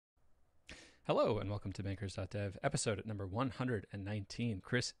Hello and welcome to Bankers.dev, episode at number 119.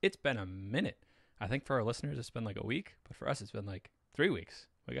 Chris, it's been a minute. I think for our listeners it's been like a week, but for us it's been like 3 weeks.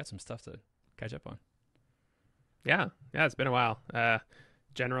 We got some stuff to catch up on. Yeah, it's been a while.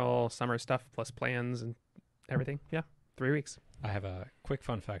 General summer stuff plus plans and everything. Yeah, 3 weeks. I have a quick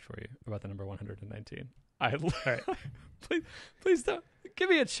fun fact for you about the number 119. All right. please don't give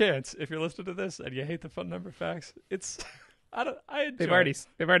me a chance if you're listening to this and you hate the fun number facts. I enjoy They've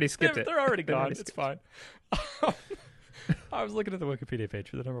already skipped it. They're already gone. It's fine. I was looking at the Wikipedia page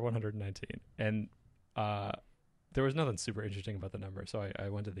for the number 119, and there was nothing super interesting about the number. So I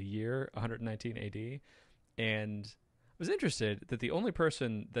went to the year 119 AD, and I was interested that the only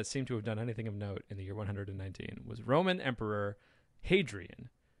person that seemed to have done anything of note in the year 119 was Roman Emperor Hadrian.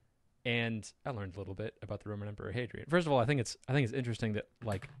 And I learned a little bit about the Roman Emperor Hadrian. First of all, I think it's interesting that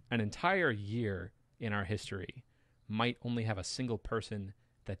like an entire year in our history might only have a single person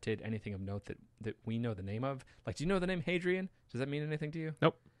that did anything of note that we know the name of. Like, do you know the name Hadrian? Does that mean anything to you?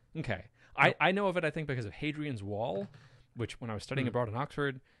 Nope. Okay. Nope. I know of it, I think, because of Hadrian's Wall, which when I was studying abroad in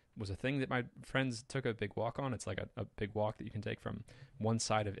Oxford was a thing that my friends took a big walk on. It's like a big walk that you can take from one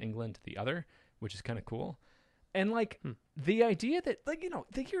side of England to the other, which is kind of cool. And like the idea that like,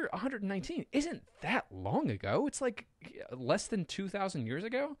 the year 119 isn't that long ago. It's like less than 2,000 years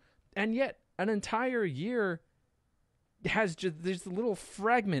ago. And yet an entire year has just this little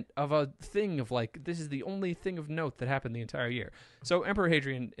fragment of a thing of like, this is the only thing of note that happened the entire year. So Emperor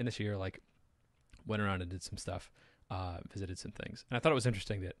Hadrian in this year, like, went around and did some stuff, visited some things. And I thought it was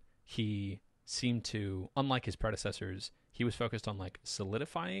interesting that he seemed to, unlike his predecessors, he was focused on like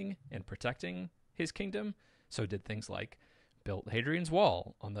solidifying and protecting his kingdom. So did things like built Hadrian's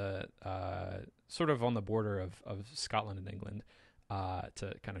Wall on the sort of on the border of Scotland and England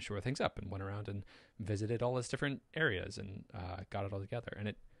to kind of shore things up, and went around and visited all his different areas and got it all together.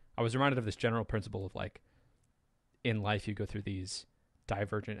 And I was reminded of this general principle of like in life you go through these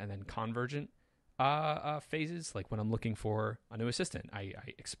divergent and then convergent phases. Like when I'm looking for a new assistant, I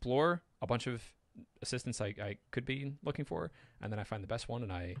explore a bunch of assistants I could be looking for, and then I find the best one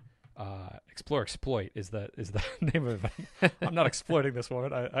and I exploit is the name of it. I'm not exploiting this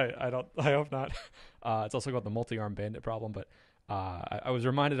one. I hope not. It's also got the multi-arm bandit problem, but I was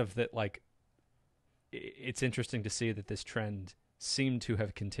reminded of that. Like, it's interesting to see that this trend seemed to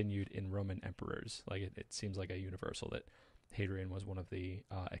have continued in Roman emperors. Like it seems like a universal that Hadrian was one of the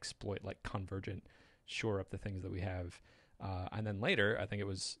exploit, like convergent, shore up the things that we have. And then later, I think it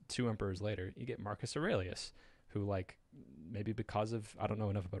was 2 emperors later, you get Marcus Aurelius, who like maybe because of, I don't know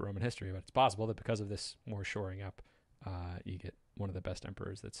enough about Roman history, but it's possible that because of this more shoring up, you get one of the best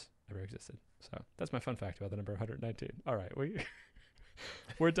emperors that's ever existed. So that's my fun fact about the number 119. All right,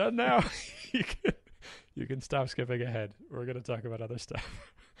 we're done now. You can stop skipping ahead. We're going to talk about other stuff.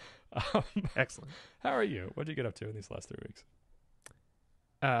 Excellent. How are you? What did you get up to in these last 3 weeks?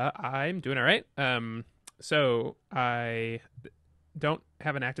 I'm doing all right. So I don't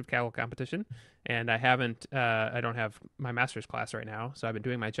have an active Kaggle competition, and I don't have my master's class right now, so I've been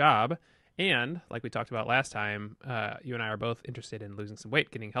doing my job. And like we talked about last time, you and I are both interested in losing some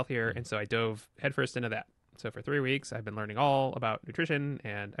weight, getting healthier, and so I dove headfirst into that. So for 3 weeks, I've been learning all about nutrition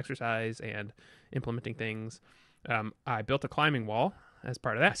and exercise and implementing things. I built a climbing wall as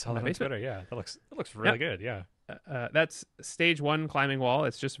part of that. I saw that on Twitter. Yeah, that looks really good. Yeah, that's stage 1 climbing wall.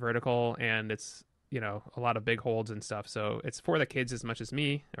 It's just vertical, and it's a lot of big holds and stuff. So it's for the kids as much as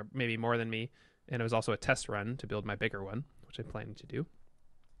me, or maybe more than me. And it was also a test run to build my bigger one, which I'm planning to do.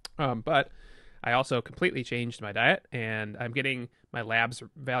 But I also completely changed my diet, and I'm getting my labs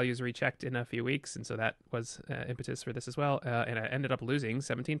values rechecked in a few weeks. And so that was impetus for this as well. And I ended up losing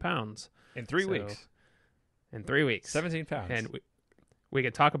 17 pounds. In 3 weeks? In 3 weeks. 17 pounds. And we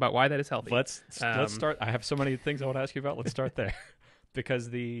can talk about why that is healthy. Let's start. I have so many things I want to ask you about. Let's start there. Because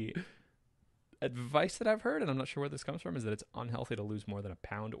the advice that I've heard, and I'm not sure where this comes from, is that it's unhealthy to lose more than a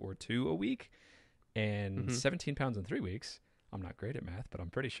pound or 2 a week. And 17 pounds in 3 weeks, I'm not great at math, but I'm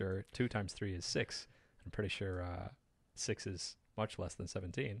pretty sure 2 times 3 is 6. I'm pretty sure 6 is much less than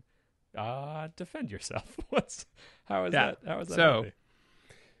 17. Defend yourself. How is that so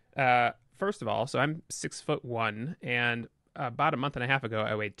healthy? First of all, so I'm 6'1", and about a month and a half ago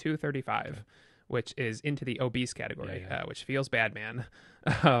I weighed 235. Okay. Which is into the obese category, which feels bad, man.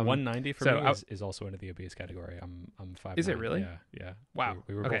 190 for me is also into the obese category. I'm 5'9". Is it really? Yeah. Wow.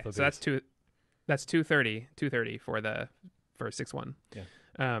 We were okay, both obese. So that's 230 for 6'1".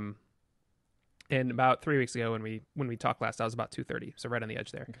 Yeah. And about 3 weeks ago when we talked last, I was about 230, so right on the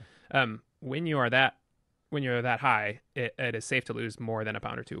edge there. Okay. When you are that when you're that high, it is safe to lose more than a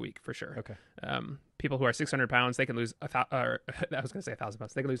pound or two a week for sure. Okay. People who are 600 pounds, they can lose I was going to say 1,000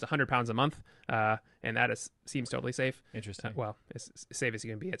 pounds. They can lose 100 pounds a month, and that seems totally safe. Interesting. Well, as safe as you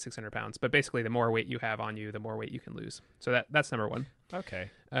can be at 600 pounds. But basically, the more weight you have on you, the more weight you can lose. So that's number one.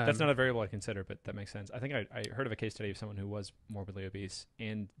 Okay. That's not a variable I consider, but that makes sense. I think I heard of a case study of someone who was morbidly obese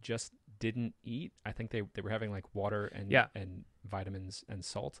and just didn't eat. I think they were having like water and vitamins and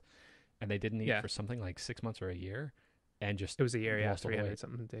salt, and they didn't eat for something like 6 months or a year, and just it was a year, lost all the 300 weight.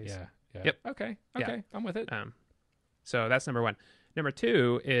 something days. Yeah. Yep. Okay. Yeah. I'm with it. So that's number one. Number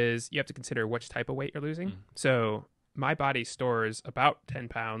two is you have to consider which type of weight you're losing. So my body stores about 10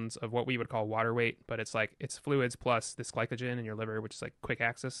 pounds of what we would call water weight, but it's fluids plus this glycogen in your liver, which is like quick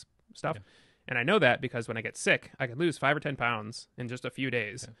access stuff. Yeah. And I know that because when I get sick, I can lose 5 or 10 pounds in just a few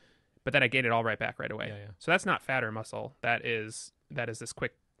days, but then I gain it all right back right away. Yeah. So that's not fat or muscle. That is this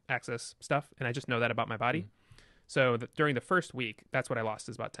quick access stuff. And I just know that about my body. So during the first week, that's what I lost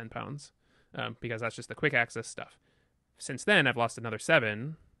is about 10 pounds because that's just the quick access stuff. Since then, I've lost another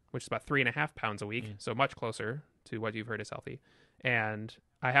 7, which is about 3.5 pounds a week. So much closer to what you've heard is healthy. And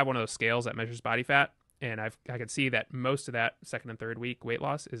I have one of those scales that measures body fat. And I can see that most of that second and third week weight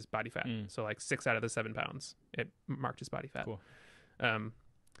loss is body fat. So like 6 out of the 7 pounds, it marked as body fat. Cool.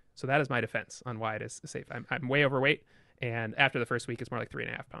 So that is my defense on why it is safe. I'm way overweight. And after the first week, it's more like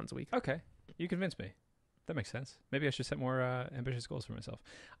 3.5 pounds a week. Okay. You convinced me. That makes sense. Maybe I should set more ambitious goals for myself.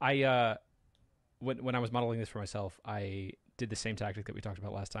 When I was modeling this for myself, I did the same tactic that we talked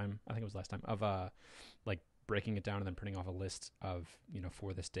about last time. I think it was last time of like breaking it down and then printing off a list of,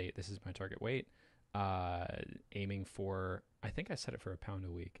 for this date, this is my target weight. Aiming for, I think I set it for a pound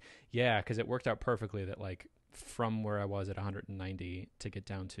a week. Yeah, because it worked out perfectly that like from where I was at 190 to get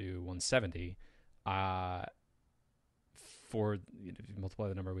down to 170, for if you multiply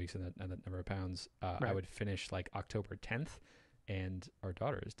the number of weeks and the number of pounds, I would finish like October 10th, and our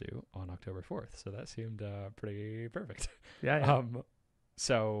daughter is due on October 4th. So that seemed pretty perfect. Yeah.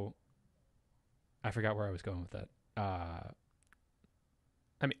 So I forgot where I was going with that. I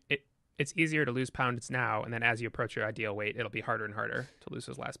mean, it's easier to lose pounds now, and then as you approach your ideal weight, it'll be harder and harder to lose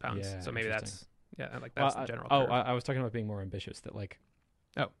those last pounds. Yeah, so maybe that's the general. I was talking about being more ambitious. That like,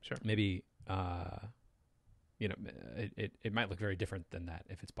 sure, maybe it might look very different than that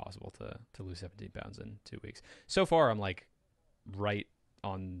if it's possible to lose 17 pounds in 2 weeks. So far, I'm like right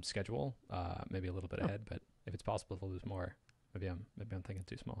on schedule, maybe a little bit ahead, but if it's possible to lose more, maybe I'm thinking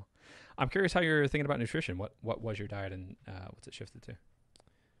too small. I'm curious how you're thinking about nutrition. What was your diet and what's it shifted to?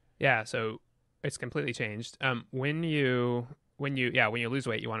 Yeah, so it's completely changed. When you lose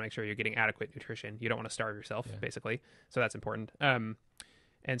weight, you want to make sure you're getting adequate nutrition. You don't want to starve yourself, basically. So that's important. And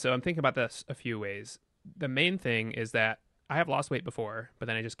so I'm thinking about this a few ways. The main thing is that I have lost weight before, but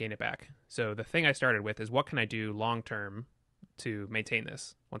then I just gained it back. So the thing I started with is what can I do long term to maintain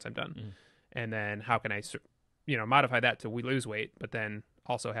this once I'm done? And then how can I modify that to lose weight, but then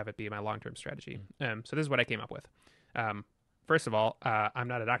also have it be my long term strategy. So this is what I came up with. First of all, I'm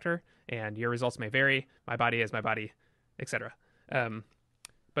not a doctor, and your results may vary. My body is my body, etc.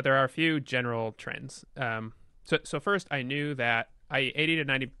 But there are a few general trends. So first, I knew that I eat 80 to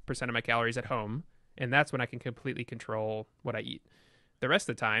 90% of my calories at home, and that's when I can completely control what I eat. The rest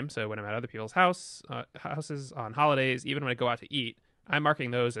of the time, so when I'm at other people's houses, on holidays, even when I go out to eat, I'm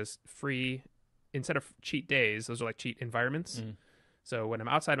marking those as free. Instead of cheat days, those are like cheat environments. So when I'm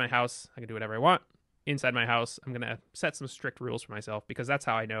outside my house, I can do whatever I want. Inside my house, I'm going to set some strict rules for myself because that's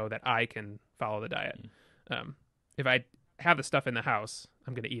how I know that I can follow the diet. If I have the stuff in the house,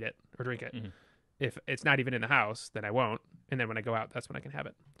 I'm going to eat it or drink it. If it's not even in the house, then I won't. And then when I go out, that's when I can have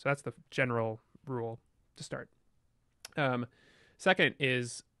it. So that's the general rule to start. Second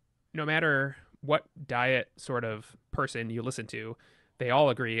is no matter what diet sort of person you listen to, they all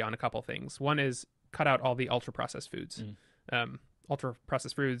agree on a couple things. One is cut out all the ultra processed foods. Ultra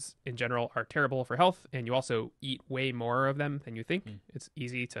processed foods in general are terrible for health, and you also eat way more of them than you think. It's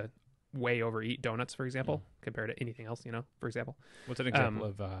easy to way overeat donuts, for example, compared to anything else, for example. What's an example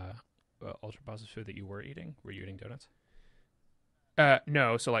of ultra processed food that you were eating? Were you eating donuts?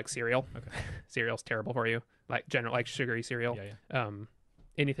 No, so like cereal. Okay. Cereal's terrible for you. Like sugary cereal. Yeah.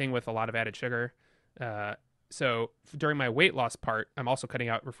 Anything with a lot of added sugar. So during my weight loss part, I'm also cutting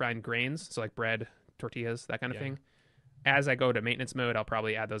out refined grains, so like bread, tortillas, that kind of thing. As I go to maintenance mode, I'll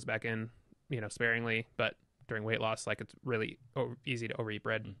probably add those back in, sparingly. But during weight loss, like it's really easy to overeat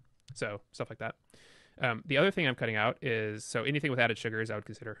bread. So stuff like that. The other thing I'm cutting out is, so anything with added sugars I would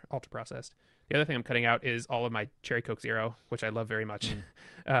consider ultra processed. The other thing I'm cutting out is all of my Cherry Coke Zero, which I love very much.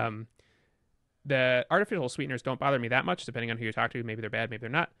 The artificial sweeteners don't bother me that much, depending on who you talk to. Maybe they're bad, maybe they're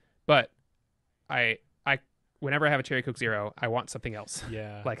not. But I whenever I have a cherry Coke Zero, I want something else,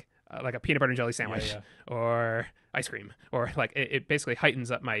 Yeah. like a peanut butter and jelly sandwich Yeah. or ice cream, or like it basically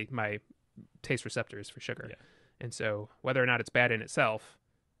heightens up my taste receptors for sugar. Yeah. And so whether or not it's bad in itself,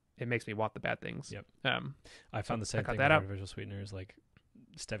 it makes me want the bad things. Yep. I So found the same I cut thing that with out. artificial sweeteners like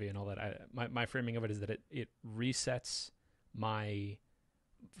stevia and all that. My framing of it is that it resets my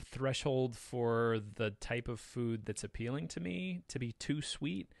threshold for the type of food that's appealing to me to be too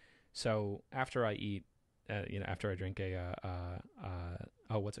sweet. So after I eat, after I drink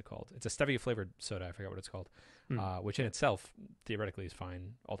what's it called? It's a stevia flavored soda. I forgot what it's called. Which in itself theoretically is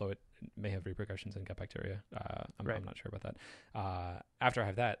fine, although it may have repercussions in gut bacteria. I'm not sure about that. After I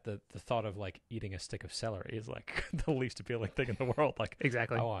have that, the thought of like eating a stick of celery is like the least appealing thing in the world. Like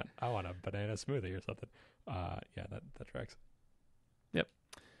Exactly. I want a banana smoothie or something. That tracks. Yep.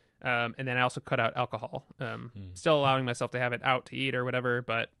 And then I also cut out alcohol. Still allowing myself to have it out to eat or whatever,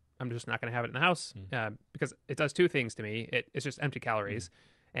 but I'm just not going to have it in the house because it does two things to me. It's just empty calories.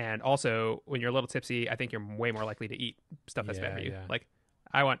 And also, when you're a little tipsy, I think you're way more likely to eat stuff that's bad for you. Yeah. Like,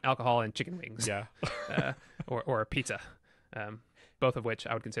 I want alcohol and chicken wings. Yeah. or pizza, both of which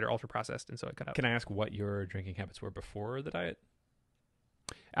I would consider ultra processed, and so I cut out. Can I ask what your drinking habits were before the diet?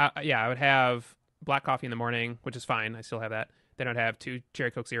 I would have black coffee in the morning, which is fine. I still have that. Then I'd have 2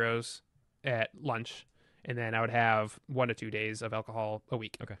 Cherry Coke Zeros at lunch, and then I would have 1 to 2 days of alcohol a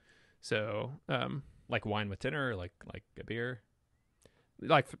week. Okay. So, Like wine with dinner, like a beer.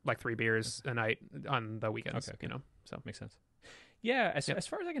 like 3 beers a night on the weekends. Okay. So Makes sense. Yeah, as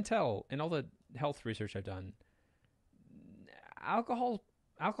far as I can tell, in all the health research I've done, alcohol's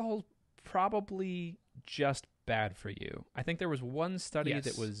probably just bad for you. I think there was one study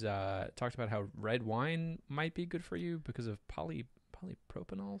that was talked about how red wine might be good for you because of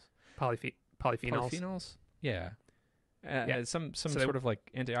polypropanols, polyphenols. Yeah, some sort of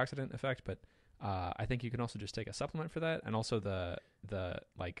like antioxidant effect. But I think you can also just take a supplement for that, and also the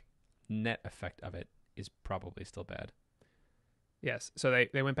like net effect of it is probably still bad. Yes. So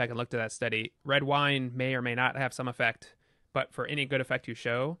they went back and looked at that study. Red wine may or may not have some effect, but for any good effect you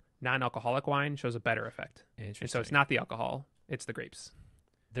show, non-alcoholic wine shows a better effect. Interesting. And so it's not the alcohol, it's the grapes.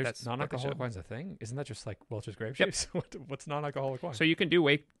 There's non-alcoholic wine's a thing? Isn't that just like Welch's grape Yep. juice? What's non-alcoholic wine? So you can do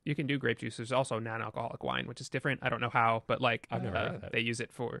grape juice. There's also non-alcoholic wine, which is different. I don't know how, but like I've never heard of that. they use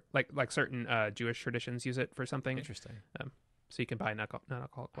it for like certain Jewish traditions use it for something. Interesting. So you can buy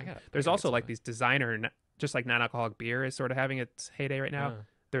non-alcoholic wine. I There's gotta also get like some these designer, just like non-alcoholic beer is sort of having its heyday right now.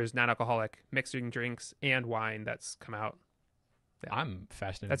 There's non-alcoholic mixing drinks and wine that's come out. Yeah. I'm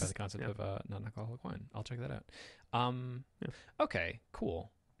fascinated by the concept of non-alcoholic wine. I'll check that out. Okay,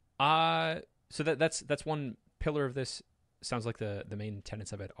 cool. So that's one pillar of this. Sounds like the main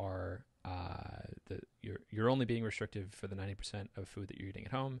tenets of it are you're only being restrictive for the 90% of food that you're eating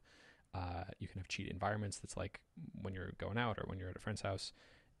at home. You can have cheat environments. That's like when you're going out or when you're at a friend's house,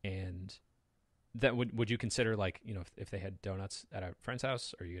 and that would you consider like if they had donuts at a friend's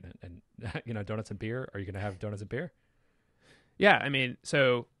house, are you gonna and donuts and beer? Are you gonna have donuts and beer? Yeah, I mean,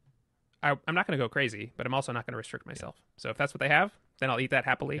 so I'm not going to go crazy, but I'm also not going to restrict myself. Yeah. So if that's what they have, then I'll eat that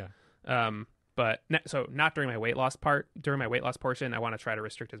happily. Yeah. But so not during my weight loss part. During my weight loss portion, I want to try to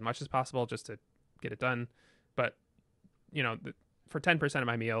restrict as much as possible just to get it done. But for 10% of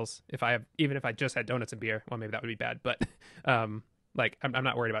my meals, even if I just had donuts and beer, well, maybe that would be bad. But like I'm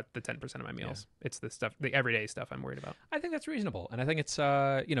not worried about the 10% of my meals. Yeah. It's the everyday stuff I'm worried about. I think that's reasonable, and I think it's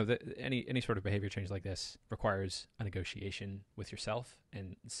any sort of behavior change like this requires a negotiation with yourself,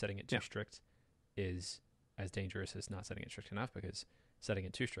 and setting it too strict is as dangerous as not setting it strict enough, because setting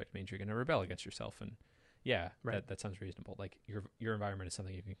it too strict means you're going to rebel against yourself. And that sounds reasonable. Like your environment is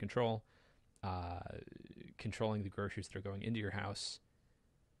something you can control. Controlling the groceries that are going into your house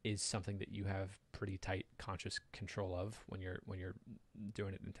is something that you have pretty tight conscious control of when you're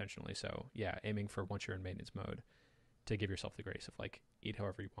doing it intentionally. So yeah, aiming for once you're in maintenance mode to give yourself the grace of like eat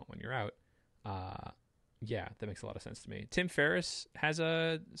however you want when you're out. That makes a lot of sense to me. Tim Ferriss has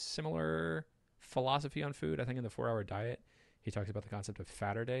a similar philosophy on food. I think in the 4-Hour Diet, he talks about the concept of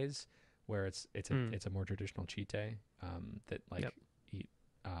fatter days, where it's a more traditional cheat day that like he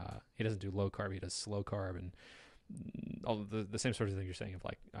doesn't do low carb, he does slow carb and all the same sort of thing you're saying of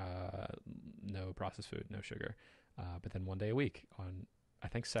like no processed food, no sugar, but then one day a week on I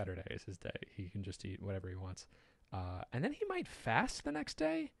think Saturday is his day, he can just eat whatever he wants, and then he might fast the next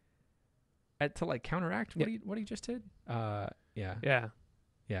day to like counteract what he just did.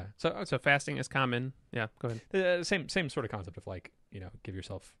 So fasting is common. Go ahead. Same sort of concept of like give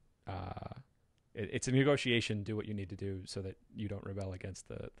yourself it's a negotiation. Do what you need to do so that you don't rebel against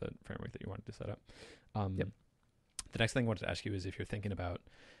the framework that you wanted to set up. The next thing I wanted to ask you is if you're thinking about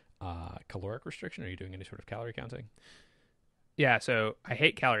caloric restriction? Are you doing any sort of calorie counting? Yeah, so I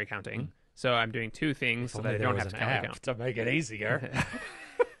hate calorie counting. So I'm doing two things If so that only I there don't was have to an calorie app count. to make it easier.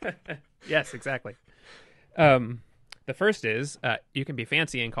 Yes, exactly. The first is you can be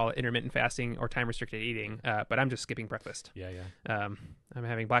fancy and call it intermittent fasting or time restricted eating, but I'm just skipping breakfast. Yeah. I'm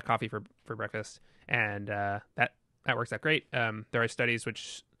having black coffee for breakfast, and that works out great. There are studies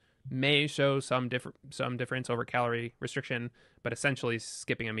which may show some difference over calorie restriction, but essentially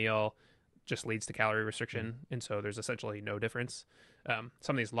skipping a meal just leads to calorie restriction, and so there's essentially no difference.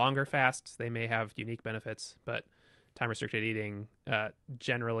 Some of these longer fasts, they may have unique benefits, but time restricted eating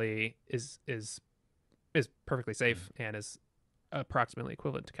generally is perfectly safe and is approximately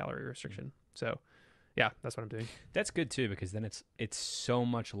equivalent to calorie restriction. So yeah, that's what I'm doing. That's good too, because then it's so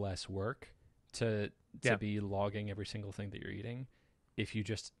much less work to be logging every single thing that you're eating. If you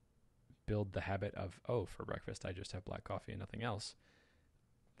just build the habit of, for breakfast I just have black coffee and nothing else,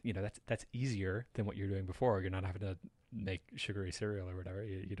 that's easier than what you're doing before. You're not having to make sugary cereal or whatever.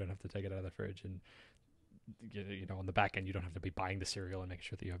 You don't have to take it out of the fridge, and on the back end you don't have to be buying the cereal and making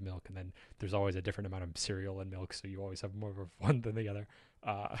sure that you have milk, and then there's always a different amount of cereal and milk, so you always have more of one than the other.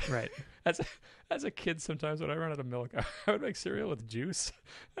 Right. As a kid, sometimes when I run out of milk, I would make cereal with juice,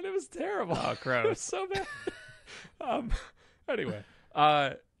 and it was terrible. Oh, gross. It was so bad. Anyway,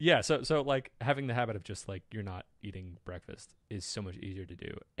 so like having the habit of just like you're not eating breakfast is so much easier to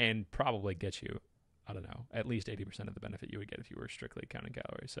do, and probably gets you, I don't know, at least 80% of the benefit you would get if you were strictly counting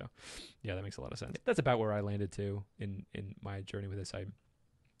calories. So yeah, that makes a lot of sense. That's about where I landed too in my journey with this. I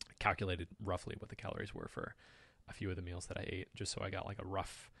calculated roughly what the calories were for a few of the meals that I ate, just so I got like a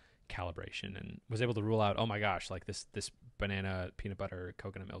rough calibration, and was able to rule out, oh my gosh, like this banana peanut butter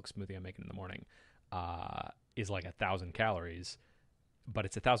coconut milk smoothie I'm making in the morning is like 1,000 calories, but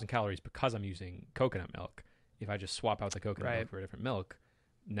it's 1,000 calories because I'm using coconut milk. If I just swap out the coconut milk for a different milk,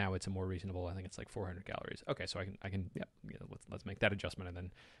 now it's a more reasonable, I think it's like 400 calories. Okay, so I can let's make that adjustment, and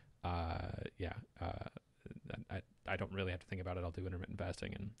then I don't really have to think about it. I'll do intermittent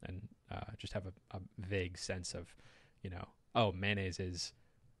fasting and just have a vague sense of, mayonnaise is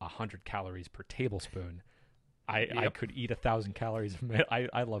 100 calories per tablespoon. I could eat 1,000 calories of mayonnaise.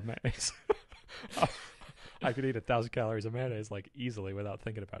 I love mayonnaise. I could eat 1,000 calories of mayonnaise like easily without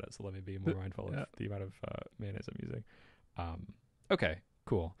thinking about it. So let me be more mindful of the amount of mayonnaise I'm using. Okay,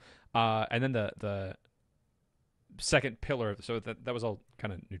 cool. And then the second pillar. So that was all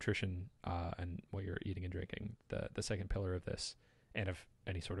kind of nutrition and what you're eating and drinking. The second pillar of this, and of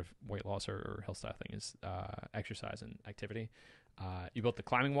any sort of weight loss or health style thing, is exercise and activity. You built the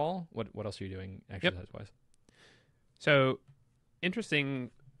climbing wall. What else are you doing exercise wise? So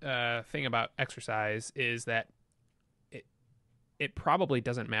interesting thing about exercise is that it probably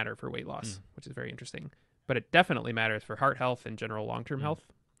doesn't matter for weight loss, which is very interesting, but it definitely matters for heart health and general long-term health.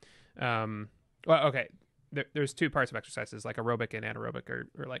 Well, okay, there's two parts of exercises, like aerobic and anaerobic, or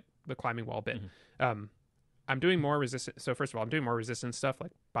like the climbing wall bit. I'm doing more resistance. So first of all, I'm doing more resistance stuff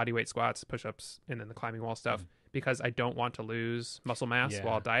like body weight squats, push-ups, and then the climbing wall stuff because I don't want to lose muscle mass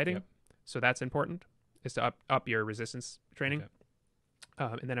while dieting. So that's important, is to up your resistance training.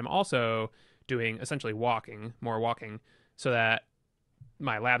 And then I'm also doing essentially more walking, so that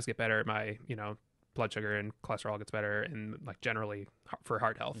my labs get better, my blood sugar and cholesterol gets better, and like generally for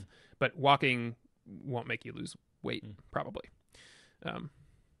heart health. But walking won't make you lose weight probably.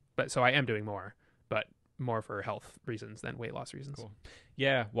 But so I am doing more, but more for health reasons than weight loss reasons. Cool.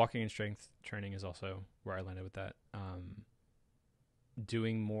 Yeah, walking and strength training is also where I landed with that.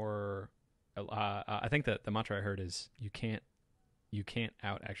 Doing more. I think that the mantra I heard is you can't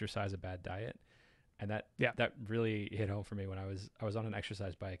out exercise a bad diet, and that really hit home for me when I was on an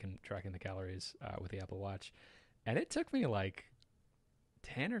exercise bike and tracking the calories with the Apple Watch, and it took me like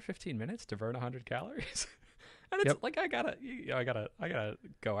 10 or 15 minutes to burn 100 calories. And it's like I gotta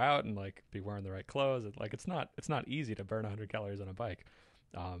go out and like be wearing the right clothes, and like it's not easy to burn 100 calories on a bike.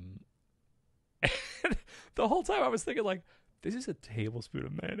 And the whole time I was thinking like, this is a tablespoon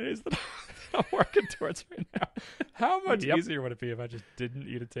of mayonnaise that I'm working towards right now. How much easier would it be if I just didn't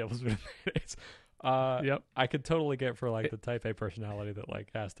eat a tablespoon of mayonnaise? I could totally get for like the type A personality that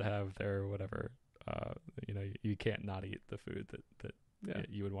like has to have their whatever. You can't not eat the food that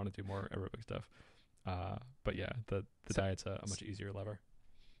you would want to do more aerobic stuff. But yeah, the diet's a much easier lever.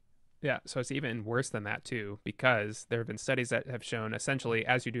 Yeah, so it's even worse than that too, because there have been studies that have shown essentially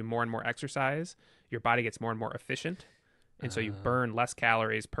as you do more and more exercise, your body gets more and more efficient. And so you burn less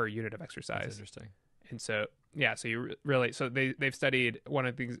calories per unit of exercise. That's interesting. And so, so you really, so they've studied one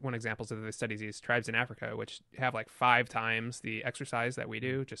examples of the studies is tribes in Africa, which have like 5 times the exercise that we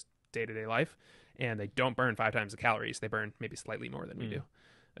do, just day-to-day life. And they don't burn 5 times the calories. They burn maybe slightly more than we do.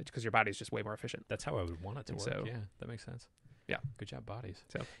 because your body's just way more efficient. That's how I would want it to And work. so- Yeah, that makes sense. Yeah. Good job, bodies.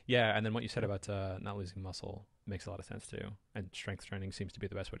 So- yeah, and then what you said about not losing muscle makes a lot of sense too. And strength training seems to be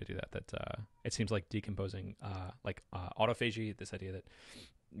the best way to do that. It seems like decomposing, autophagy, this idea that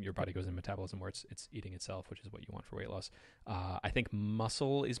your body goes into metabolism where it's eating itself, which is what you want for weight loss. I think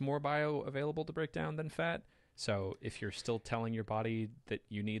muscle is more bioavailable to break down than fat. So if you're still telling your body that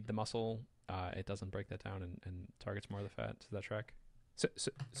you need the muscle, it doesn't break that down and targets more of the fat. Does that track?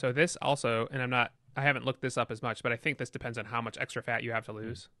 So this also, and I haven't looked this up as much, but I think this depends on how much extra fat you have to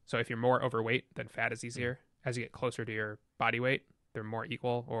lose. So if you're more overweight, then fat is easier. As you get closer to your body weight, they're more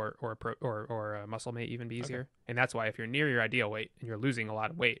equal, or muscle may even be easier. Okay. And that's why if you're near your ideal weight and you're losing a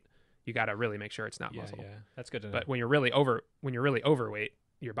lot of weight, you got to really make sure it's not muscle. Yeah, that's good to know. But when you're really overweight,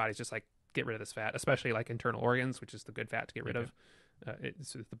 your body's just like, get rid of this fat, especially like internal organs, which is the good fat to get rid of.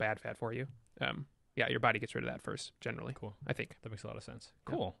 It's the bad fat for you. Your body gets rid of that first, generally. Cool. I think. That makes a lot of sense.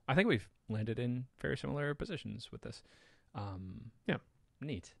 Yeah. Cool. I think we've landed in very similar positions with this. Yeah.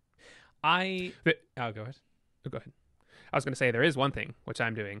 Neat. Go Go ahead. I was going to say there is one thing which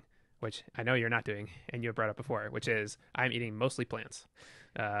I'm doing, which I know you're not doing, and you have brought up before, which is I'm eating mostly plants.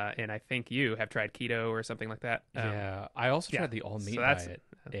 And I think you have tried keto or something like that. Yeah. I also tried the all meat so that's- diet,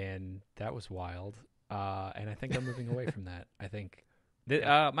 and that was wild. And I think I'm moving away from that. I think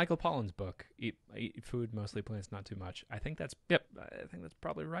Michael Pollan's book, Eat Food Mostly Plants, Not Too Much. I think that's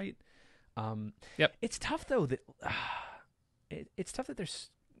probably right. Yep. It's tough though that it's tough that there's.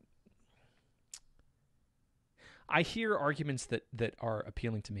 I hear arguments that are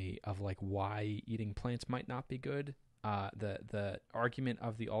appealing to me of like why eating plants might not be good. The argument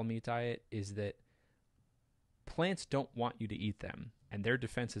of the all meat diet is that plants don't want you to eat them, and their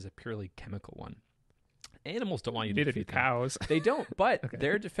defense is a purely chemical one. Animals don't want you to feed them. cows. They don't, but Okay.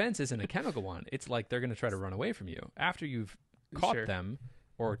 their defense isn't a chemical one. It's like they're going to try to run away from you after you've caught Sure. them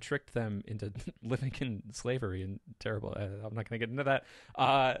or tricked them into living in slavery and terrible. I'm not going to get into that.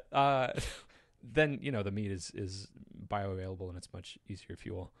 Then the meat is bioavailable and it's much easier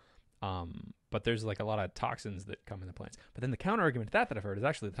fuel. But there's like a lot of toxins that come in the plants. But then the counter argument to that I've heard is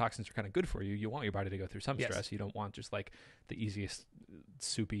actually the toxins are kind of good for you. You want your body to go through some Yes. stress. You don't want just like the easiest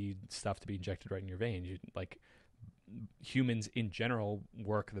soupy stuff to be injected right in your veins. Like humans in general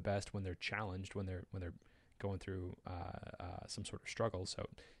work the best when they're challenged, when they're going through some sort of struggle. So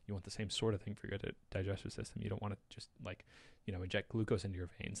you want the same sort of thing for your digestive system. You don't want to just like inject glucose into your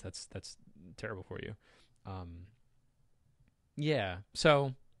veins. That's terrible for you. Yeah.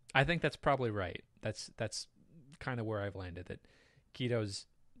 So I think that's probably right. That's kind of where I've landed. That keto's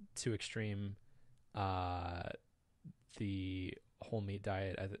too extreme. The whole meat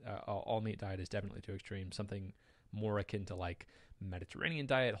diet, all meat diet is definitely too extreme. Something more akin to like Mediterranean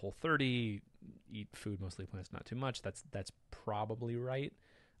diet, Whole30, eat food mostly plants, not too much. That's probably right.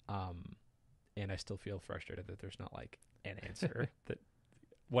 And I still feel frustrated that there's not like an answer. That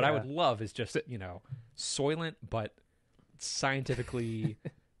what I would love is just Soylent, but scientifically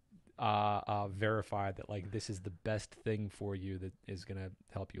verified that like this is the best thing for you that is going to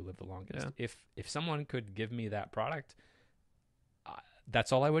help you live the longest. Yeah. If someone could give me that product,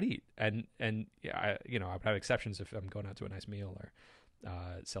 that's all I would eat. And yeah, I would have exceptions if I'm going out to a nice meal or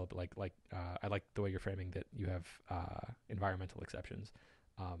celebrate. I like the way you're framing that you have environmental exceptions.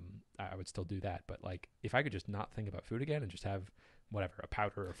 I would still do that, but like if I could just not think about food again and just have whatever, a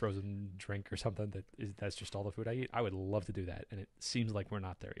powder or a frozen drink or something that's just all the food I eat, I would love to do that. And it seems like we're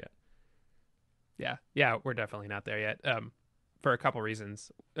not there yet. Yeah, we're definitely not there yet. For a couple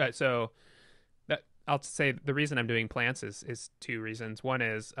reasons. So that I'll say the reason I'm doing plants is two reasons. One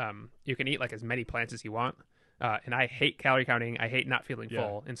is you can eat like as many plants as you want. And I hate calorie counting. I hate not feeling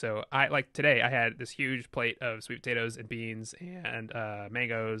full. And so today I had this huge plate of sweet potatoes and beans and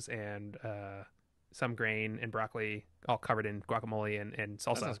mangoes and some grain and broccoli, all covered in guacamole and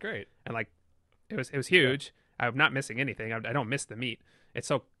salsa. That sounds great. And like it was huge. I'm not missing anything. I don't miss the meat. It's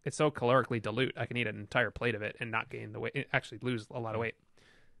so calorically dilute. I can eat an entire plate of it and not gain the weight. Actually lose a lot of weight.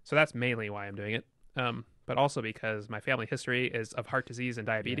 So that's mainly why I'm doing it. But also because my family history is of heart disease and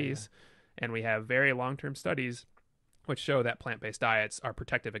diabetes. Yeah. And we have very long-term studies which show that plant-based diets are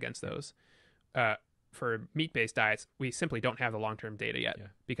protective against those. For meat-based diets, we simply don't have the long-term data yet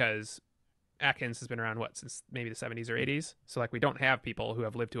because Atkins has been around, since maybe the 70s or 80s? So, like, we don't have people who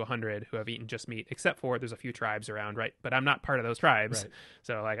have lived to 100 who have eaten just meat, except for there's a few tribes around, right? But I'm not part of those tribes. Right.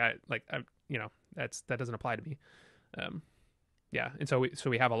 So, that doesn't apply to me. And so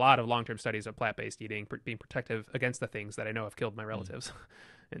we have a lot of long-term studies of plant-based eating being protective against the things that I know have killed my relatives.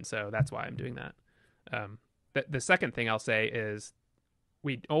 And so that's why I'm doing that. The second thing I'll say is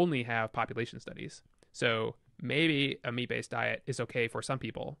we only have population studies. So maybe a meat-based diet is okay for some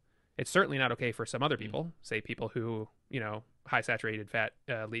people. It's certainly not okay for some other people, say people who, high saturated fat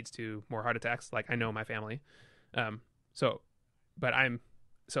leads to more heart attacks. Like I know my family. So, but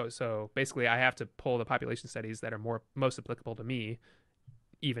so basically I have to pull the population studies that are most applicable to me,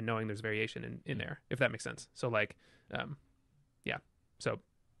 even knowing there's variation in there, if that makes sense. So like, yeah, so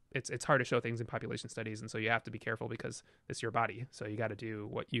it's hard to show things in population studies. And so you have to be careful because it's your body. So you got to do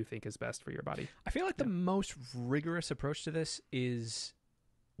what you think is best for your body. I feel like the most rigorous approach to this is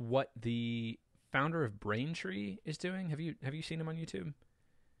what the founder of Braintree is doing. Have you seen him on YouTube?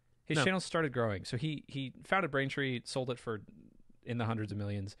 His channel started growing. So he founded Braintree, sold it for in the hundreds of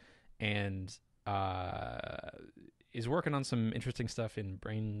millions, and is working on some interesting stuff in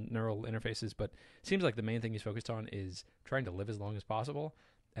brain neural interfaces. But it seems like the main thing he's focused on is trying to live as long as possible.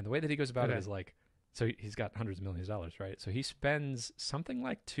 And the way that he goes about it is like, so he's got hundreds of millions of dollars, right? So he spends something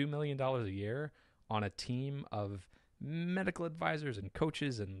like $2 million a year on a team of medical advisors and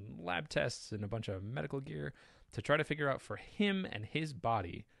coaches and lab tests and a bunch of medical gear to try to figure out for him and his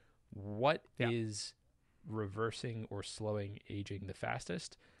body what is reversing or slowing aging the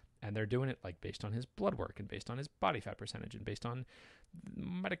fastest. And they're doing it like based on his blood work and based on his body fat percentage and based on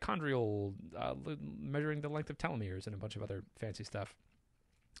mitochondrial, measuring the length of telomeres and a bunch of other fancy stuff.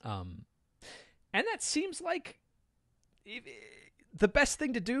 And that seems like the best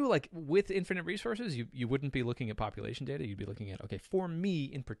thing to do, like with infinite resources. You wouldn't be looking at population data. You'd be looking at, okay, for me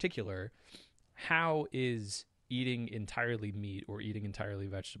in particular, how is eating entirely meat or eating entirely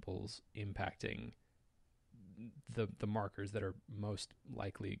vegetables impacting the markers that are most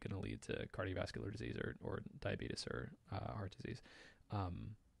likely going to lead to cardiovascular disease or diabetes or heart disease.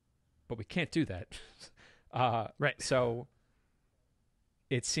 But we can't do that. Right. So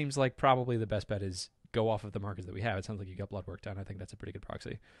it seems like probably the best bet is go off of the markers that we have. It sounds like you got blood work done. I think that's a pretty good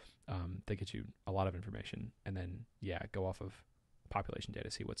proxy. They get you a lot of information, and then go off of population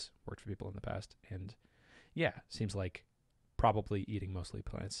data, see what's worked for people in the past. And seems like probably eating mostly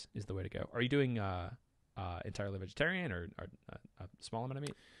plants is the way to go. Are you doing entirely vegetarian or a small amount of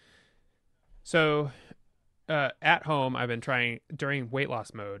meat? So at home, I've been trying during weight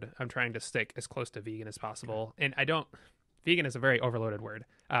loss mode. I'm trying to stick as close to vegan as possible, and vegan is a very overloaded word.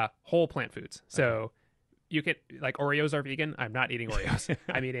 Whole plant foods. So you could, like, Oreos are vegan. I'm not eating Oreos.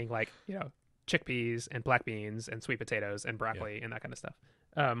 I'm eating chickpeas and black beans and sweet potatoes and broccoli and that kind of stuff.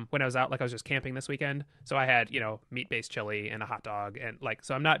 When I was out, I was just camping this weekend. So I had, meat-based chili and a hot dog. And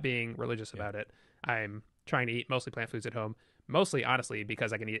so I'm not being religious about it. I'm trying to eat mostly plant foods at home. Mostly, honestly,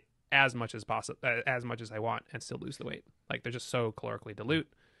 because I can eat as much as possible, as much as I want and still lose the weight. They're just so calorically dilute.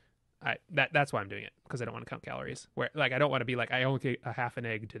 That's why I'm doing it, because I don't want to count calories. Where I don't want to be I only ate a half an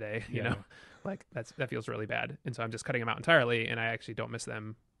egg today. You know, that feels really bad. And so I'm just cutting them out entirely, and I actually don't miss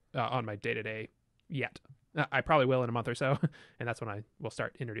them on my day to day yet. I probably will in a month or so, and that's when I will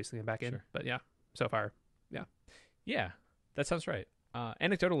start introducing them back in. Sure. But so far, that sounds right.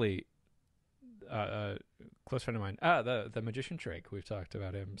 Anecdotally, a close friend of mine, the magician Drake, we've talked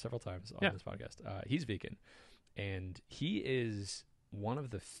about him several times on this podcast. He's vegan, and he is one of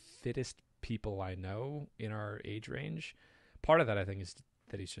the fittest people I know in our age range. Part of that, I think, is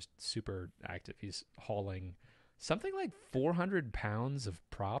that he's just super active. He's hauling something like 400 pounds of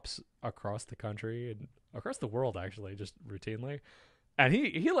props across the country and across the world, actually, just routinely. And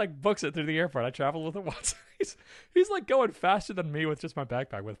he books it through the airport. I traveled with him once. He's going faster than me with just my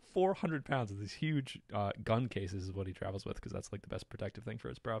backpack with 400 pounds of these huge gun cases is what he travels with, because that's the best protective thing for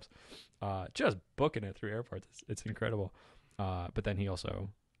his props. Just booking it through airports. It's incredible. But then he also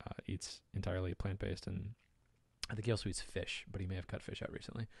eats entirely plant-based, and I think he also eats fish, but he may have cut fish out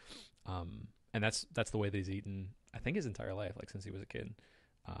recently. And that's the way that he's eaten, I think, his entire life, since he was a kid.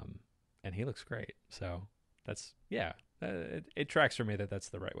 And he looks great. So that's, it tracks for me that that's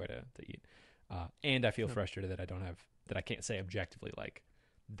the right way to eat. And I feel frustrated that I can't say objectively,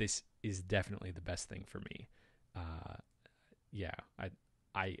 this is definitely the best thing for me.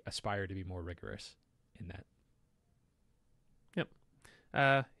 I aspire to be more rigorous in that.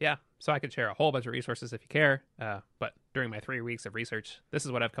 So I could share a whole bunch of resources if you care. But during my 3 weeks of research, this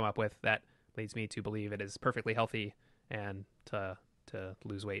is what I've come up with that leads me to believe it is perfectly healthy and to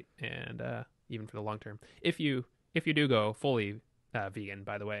lose weight, and even for the long term. If you do go fully vegan,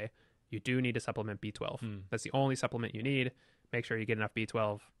 by the way, you do need to supplement B12. That's the only supplement you need. Make sure you get enough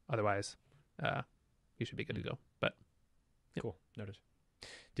B12. Otherwise, you should be good to go. But cool. Noted.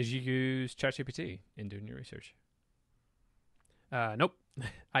 Did you use ChatGPT in doing your research? Nope.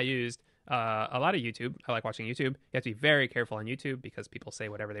 I used a lot of YouTube. I like watching YouTube. You have to be very careful on YouTube because people say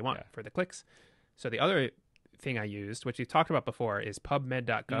whatever they want for the clicks. So the other thing I used, which we talked about before, is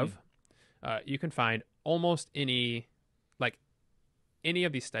PubMed.gov. you can find almost any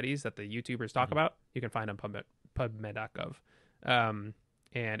of these studies that the YouTubers talk about. You can find on PubMed.gov.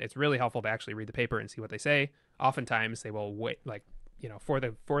 And it's really helpful to actually read the paper and see what they say. Oftentimes they will wait, for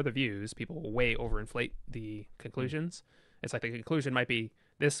the views, people will way overinflate the conclusions. It's like the conclusion might be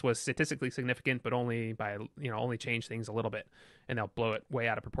this was statistically significant, but only by only change things a little bit, and they'll blow it way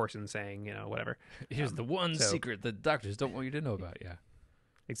out of proportion, saying whatever. Here's the one secret that doctors don't want you to know about. Yeah,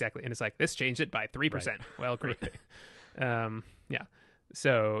 exactly. And it's like this changed it by 3%. Right. Well, great. Yeah.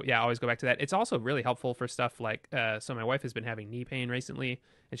 So yeah, always go back to that. It's also really helpful for stuff like, so my wife has been having knee pain recently,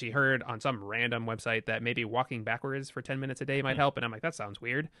 and she heard on some random website that maybe walking backwards for 10 minutes a day might help. And I'm like, that sounds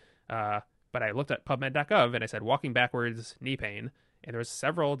weird. But I looked at PubMed.gov and I said walking backwards knee pain, and there was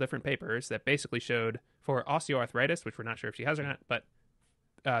several different papers that basically showed for osteoarthritis, which we're not sure if she has or not, but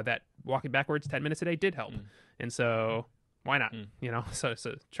that walking backwards 10 minutes a day did help. And so why not? So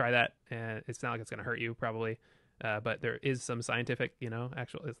try that. And it's not like it's going to hurt you probably. But there is some scientific,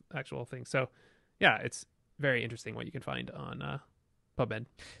 actual things. So, yeah, it's very interesting what you can find on PubMed.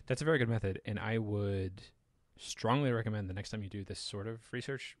 That's a very good method, and I would strongly recommend the next time you do this sort of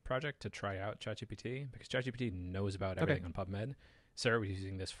research project to try out ChatGPT, because ChatGPT knows about everything on PubMed. Sarah was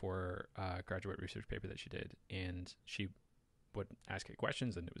using this for a graduate research paper that she did, and she would ask it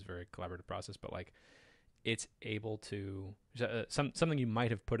questions, and it was a very collaborative process. But like, it's able to something you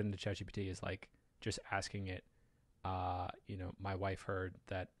might have put into ChatGPT is like just asking it. My wife heard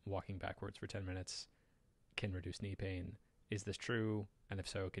that walking backwards for 10 minutes can reduce knee pain. Is this true? And if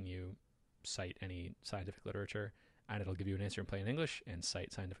so, can you cite any scientific literature? And it'll give you an answer in plain English and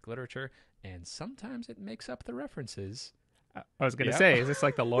cite scientific literature. And sometimes it makes up the references. I was going to say, is this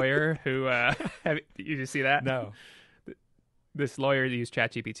like the lawyer who, you just see that? No. This lawyer used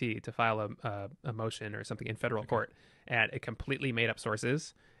ChatGPT to file a motion or something in federal court, and it completely made up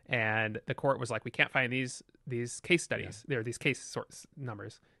sources. And the court was like, we can't find these case studies. There are these case source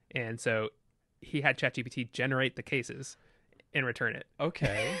numbers. And so he had ChatGPT generate the cases and return it.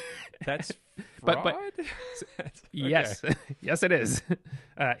 Okay. That's fraud? But yes. Yes, it is.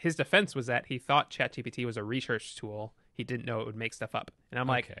 His defense was that he thought ChatGPT was a research tool. He didn't know it would make stuff up. And I'm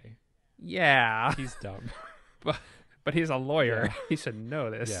like, yeah. He's dumb. But he's a lawyer. Yeah. He should know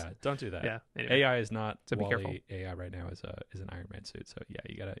this. Yeah, don't do that. Yeah. Anyway, AI is not so be careful. AI right now is an Iron Man suit. So yeah,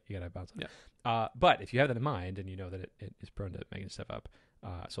 you gotta bounce on. Yeah. But if you have that in mind and you know that it is prone to making stuff up,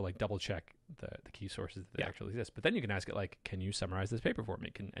 so like double check the key sources that actually exist. But then you can ask it like, can you summarize this paper for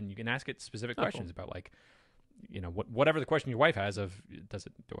me? And you can ask it specific questions about like, whatever the question your wife has of,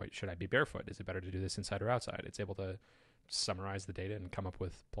 should I be barefoot? Is it better to do this inside or outside? It's able to summarize the data and come up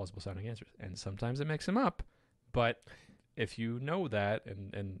with plausible sounding answers. And sometimes it makes them up. But if you know that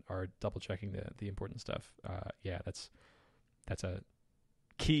and are double checking the important stuff, that's a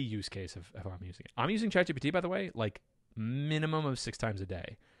key use case of how I'm using it. I'm using ChatGPT, by the way, like minimum of 6 times a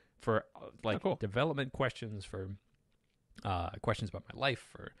day for development questions, for questions about my life,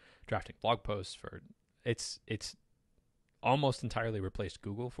 for drafting blog posts, it's almost entirely replaced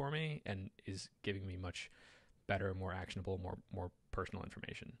Google for me and is giving me much better, more actionable, more personal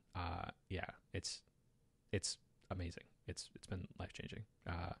information. It's amazing. It's been life-changing.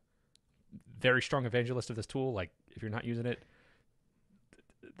 Very strong evangelist of this tool. Like, if you're not using it,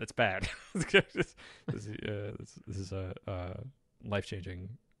 that's bad. this is a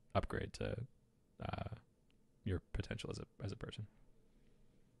life-changing upgrade to your potential as a person.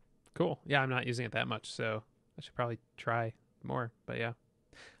 Cool. Yeah, I'm not using it that much, so I should probably try more. But yeah.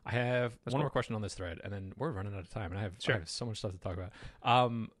 I have one more question on this thread, and then we're running out of time, and I have so much stuff to talk about.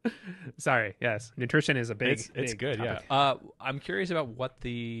 Sorry. Yes, nutrition is a big. It's big good. topic. Yeah. I'm curious about what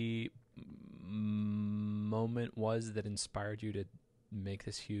the moment was that inspired you to make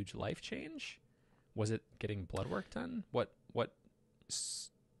this huge life change. Was it getting blood work done? What?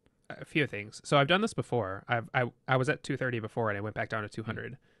 A few things. So I've done this before. I was at 230 before, and I went back down to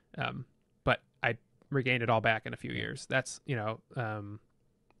 200. But I regained it all back in a few years. That's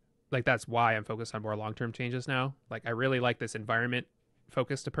like that's why I'm focused on more long-term changes now. Like, I really like this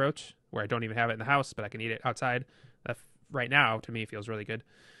environment-focused approach where I don't even have it in the house, but I can eat it outside. That right now, to me, feels really good.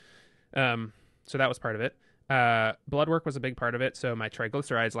 So that was part of it. Blood work was a big part of it. So my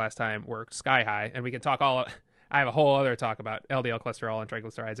triglycerides last time were sky high, and we can talk I have a whole other talk about LDL cholesterol and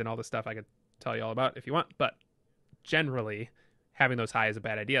triglycerides and all this stuff I could tell you all about if you want. But generally, having those high is a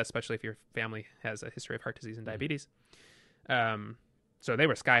bad idea, especially if your family has a history of heart disease and diabetes. So they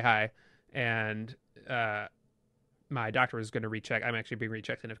were sky high, and my doctor was going to recheck. I'm actually being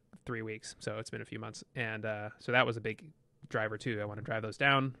rechecked in 3 weeks, so it's been a few months. And so that was a big driver, too. I want to drive those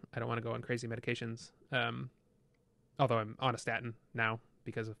down. I don't want to go on crazy medications, although I'm on a statin now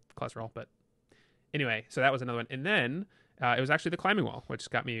because of cholesterol. But anyway, so that was another one. And then it was actually the climbing wall, which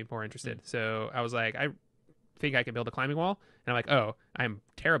got me more interested. So I was like, I think I can build a climbing wall. And I'm like, oh, I'm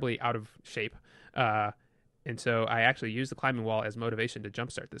terribly out of shape. And so I actually used the climbing wall as motivation to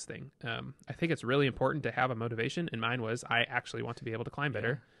jumpstart this thing. I think it's really important to have a motivation. And mine was, I actually want to be able to climb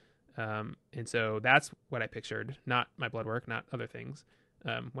better. And so that's what I pictured, not my blood work, not other things,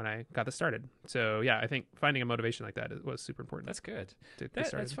 when I got this started. So yeah, I think finding a motivation like that was super important. That's good. To get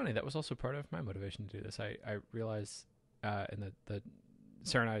started. That's funny. That was also part of my motivation to do this. I realized in the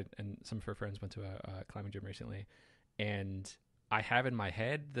Sarah and I and some of her friends went to a climbing gym recently, and I have in my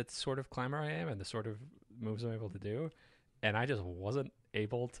head the sort of climber I am and the sort of moves I'm able to do, and I just wasn't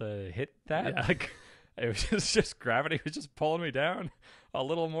able to hit that. Yeah. Like it was just gravity was just pulling me down a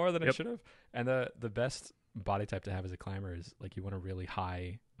little more than it should have. And the best body type to have as a climber is like you want a really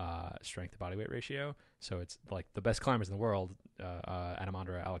high strength to body weight ratio. So it's like the best climbers in the world, Adam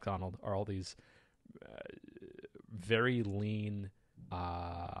Ondra, Alex Honnold, are all these very lean,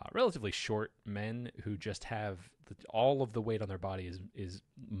 relatively short men who just have all of the weight on their body is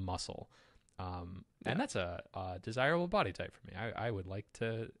muscle. And that's a desirable body type for me. I would like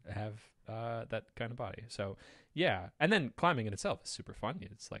to have that kind of body. So yeah, and then climbing in itself is super fun.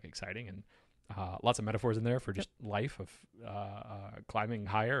 It's like exciting and lots of metaphors in there for just life of climbing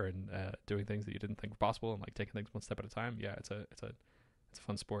higher and doing things that you didn't think were possible and like taking things one step at a time. Yeah, it's a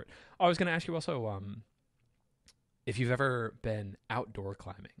fun sport. I was going to ask you also if you've ever been outdoor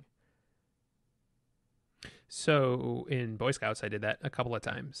climbing. So in Boy Scouts, I did that a couple of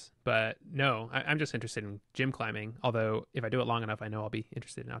times, but no, I'm just interested in gym climbing. Although if I do it long enough, I know I'll be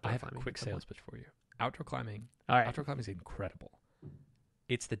interested in outdoor climbing. I have a quick sales pitch for you. Outdoor climbing. All right. Outdoor climbing is incredible.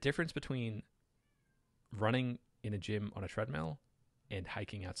 It's the difference between running in a gym on a treadmill and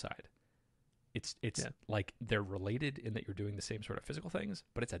hiking outside. It's like they're related in that you're doing the same sort of physical things,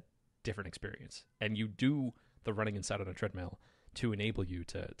 but it's a different experience. And you do the running inside on a treadmill to enable you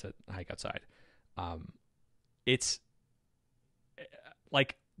to hike outside. It's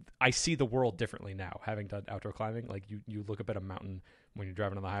like I see the world differently now, having done outdoor climbing. Like you look up at a mountain when you're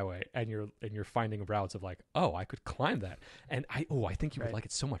driving on the highway, and you're finding routes of like, oh, I could climb that, and I think you would like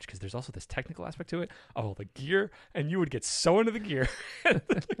it so much because there's also this technical aspect to it. Oh, the gear, and you would get so into the gear,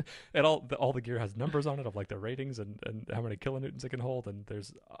 and all the gear has numbers on it of like the ratings and how many kilonewtons it can hold, and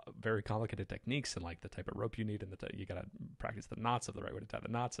there's very complicated techniques and like the type of rope you need, and you gotta practice the knots of the right way to tie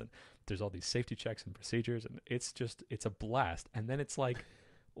the knots, and there's all these safety checks and procedures, and it's a blast. And then it's like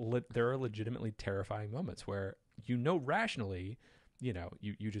there are legitimately terrifying moments where rationally,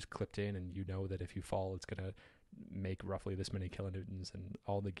 you just clipped in and you know that if you fall, it's going to make roughly this many kilonewtons and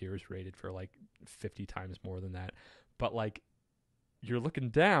all the gear is rated for like 50 times more than that. But like you're looking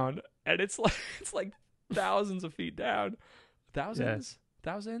down and it's like thousands of feet down. Thousands?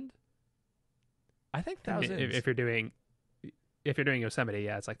 Yeah. Thousand? I think thousands. If you're doing Yosemite,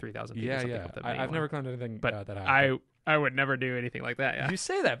 yeah, it's like 3,000 feet. Yeah. I've never climbed anything but that high. I would never do anything like that. Yeah. You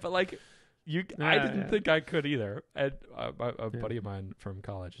say that, but like I didn't think I could either. And a buddy of mine from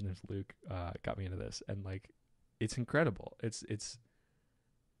college, his name's Luke, got me into this, and like it's incredible. It's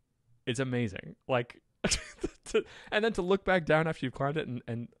amazing. Like, and then to look back down after you've climbed it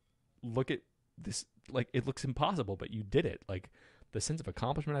and look at this, like it looks impossible, but you did it. Like the sense of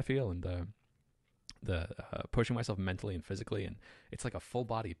accomplishment I feel, and the pushing myself mentally and physically, and it's like a full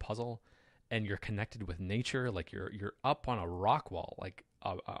body puzzle. And you're connected with nature, like you're up on a rock wall, like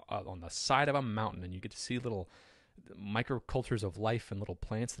on the side of a mountain, and you get to see little microcultures of life and little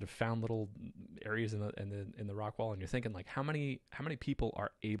plants that have found little areas in the rock wall. And you're thinking like, how many people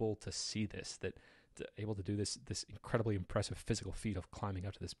are able to see this, able to do this incredibly impressive physical feat of climbing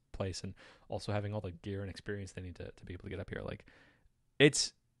up to this place, and also having all the gear and experience they need to be able to get up here. Like,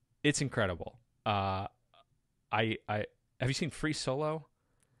 it's incredible. Have you seen Free Solo?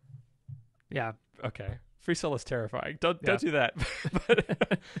 Yeah. Okay. Free Solo is terrifying. Don't do that.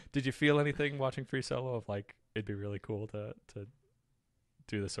 But did you feel anything watching Free Solo of like it'd be really cool to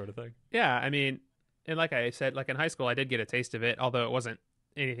do this sort of thing? Yeah, I mean, and like I said, like in high school, I did get a taste of it, although it wasn't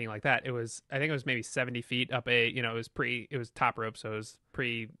anything like that. I think it was maybe 70 feet up it was top rope, so it was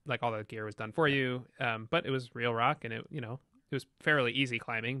like all the gear was done for you. But it was real rock, and it was fairly easy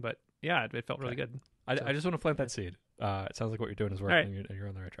climbing, but yeah, it felt really good. I just want to plant that seed. It sounds like what you're doing is working, right, and you're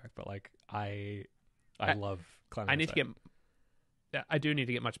on the right track. But like, I love climbing. I do need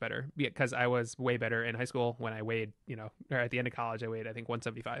to get much better because I was way better in high school when I weighed, or at the end of college, I weighed, I think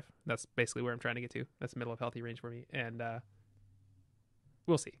 175. That's basically where I'm trying to get to. That's the middle of healthy range for me. And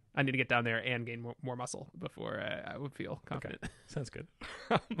we'll see. I need to get down there and gain more muscle before I would feel confident. Okay. Sounds good.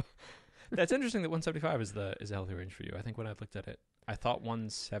 That's interesting that 175 is the healthy range for you. I think when I looked at it, I thought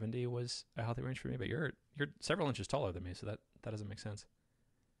 170 was a healthy range for me, but you're several inches taller than me, so that doesn't make sense.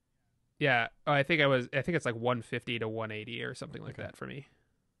 Yeah, I think it's like 150 to 180 or something like Okay. that for me.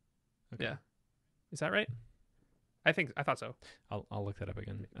 Okay. Yeah, is that right? I thought so. I'll look that up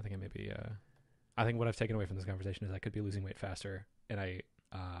again. I think I maybe. I think what I've taken away from this conversation is I could be losing weight faster, and I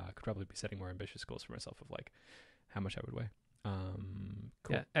could probably be setting more ambitious goals for myself of like how much I would weigh.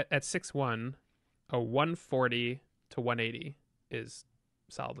 Cool. Yeah, at 6'1", a 140 to 180 is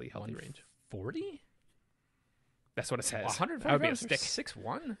solidly healthy range. 40? That's what it says. 140 That would be a pounds stick.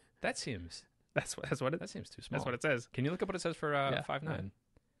 6'1"? That seems That seems too small. That's what it says. Can you look up what it says for 5'9"?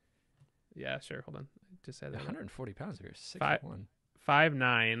 Yeah, sure. Hold on. I just said that. 140 pounds if you're 6'1".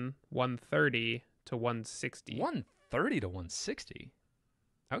 5'9", 130 to 160. 130 to 160.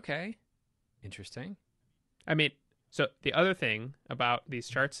 Okay. Interesting. I mean, so the other thing about these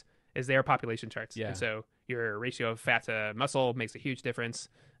charts is they are population charts. Yeah. And so your ratio of fat to muscle makes a huge difference.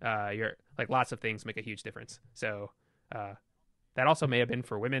 Your like lots of things make a huge difference. So that also may have been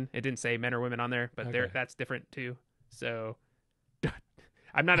for women. It didn't say men or women on there, but Okay. that's different too. So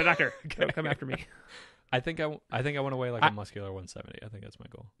I'm not a doctor. Okay. Don't come after me. I think I want to weigh like a muscular 170. I think that's my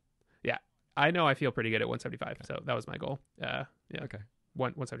goal. I know I feel pretty good at 175, so that was my goal. Yeah. Okay.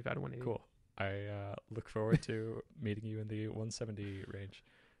 175 to 180. Cool. I look forward to meeting you in the 170 range.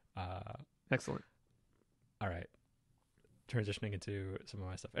 Excellent. All right. Transitioning into some of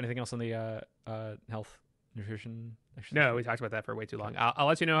my stuff. Anything else on the health, nutrition, exercise? No, we talked about that for way too long. I'll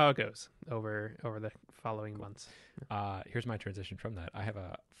let you know how it goes over the following months. Here's my transition from that. I have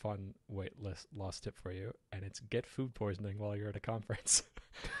a fun weight loss tip for you, and it's get food poisoning while you're at a conference.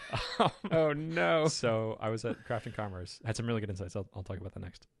 Oh no! So I was at Craft and Commerce. Had some really good insights. I'll talk about that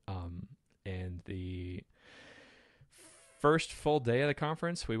next. And the first full day of the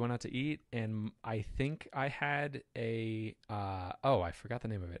conference, we went out to eat, and I think I had a I forgot the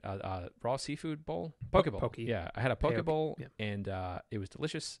name of it. Raw seafood bowl, poke bowl. Poke. Yeah, I had a poke bowl, yeah. and it was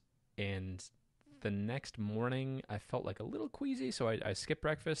delicious. And the next morning, I felt like a little queasy, so I skipped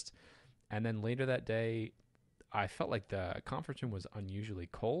breakfast. And then later that day, I felt like the conference room was unusually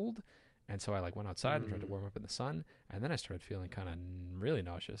cold, and so I like went outside and tried to warm up in the sun. And then I started feeling kind of really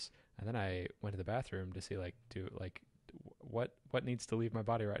nauseous. And then I went to the bathroom to see what needs to leave my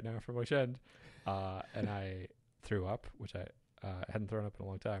body right now for which end. And I threw up, which I hadn't thrown up in a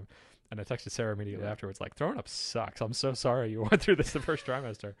long time. And I texted Sarah immediately afterwards, like, throwing up sucks. I'm so sorry you went through this the first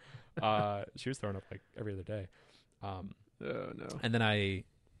trimester. She was throwing up like every other day. Oh no! And then I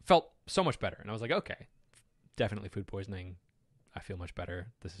felt so much better. And I was like, okay, definitely food poisoning. I feel much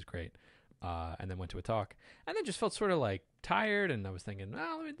better. This is great. And then went to a talk, and then just felt sort of like tired. And I was thinking,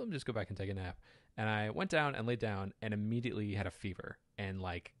 let me just go back and take a nap. And I went down and laid down, and immediately had a fever, and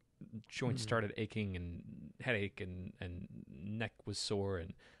like joints started aching, and headache, and neck was sore.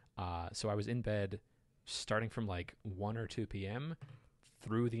 And so I was in bed starting from like 1 or 2 p.m.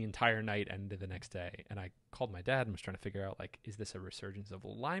 through the entire night and into the next day. And I called my dad and was trying to figure out, like, is this a resurgence of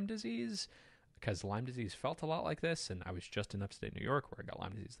Lyme disease? Because Lyme disease felt a lot like this, and I was just in upstate New York where I got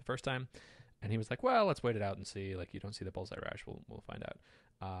Lyme disease the first time. And he was like, well, let's wait it out and see. Like, you don't see the bullseye rash. We'll find out.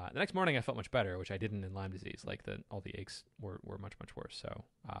 The next morning I felt much better, which I didn't in Lyme disease. Like, all the aches were much, much worse. So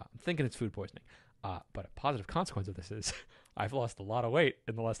I'm thinking it's food poisoning. But a positive consequence of this is I've lost a lot of weight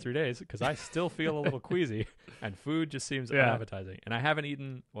in the last 3 days because I still feel a little queasy, and food just seems unappetizing. And I haven't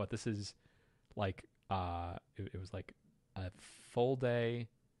eaten this is like it was like a full day.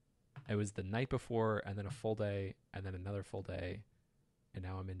 It was the night before, and then a full day, and then another full day, and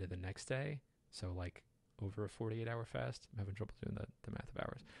now I'm into the next day. So like over a 48-hour fast. I'm having trouble doing the math of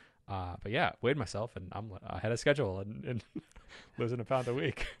hours. But yeah, weighed myself, and I'm ahead of schedule and losing a pound a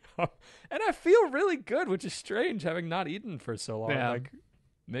week. And I feel really good, which is strange, having not eaten for so long. Yeah. Like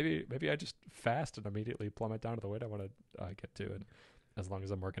maybe I just fast and immediately plummet down to the weight I want to get to. And as long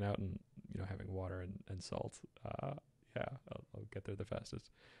as I'm working out and having water and salt, I'll get there the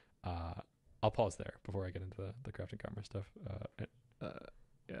fastest. I'll pause there before I get into the Craft and Commerce stuff.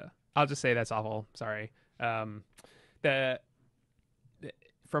 Yeah, I'll just say that's awful. Sorry. From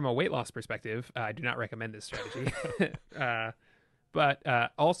a weight loss perspective, I do not recommend this strategy.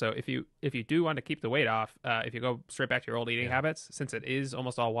 But also, if you do want to keep the weight off, if you go straight back to your old eating habits, since it is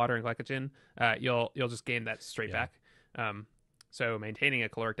almost all water and glycogen, you'll just gain that straight back. So maintaining a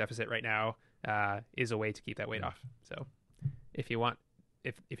caloric deficit right now is a way to keep that weight off. So if you want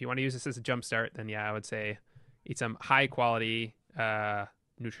to use this as a jump start, then I would say eat some high quality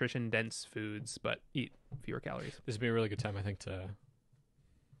nutrition dense foods, but eat fewer calories. This would be a really good time, I think, to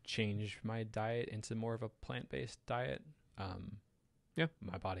change my diet into more of a plant-based diet. Yeah.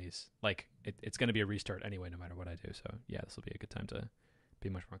 my body's like it's going to be a restart anyway, no matter what I do. So yeah, this will be a good time to be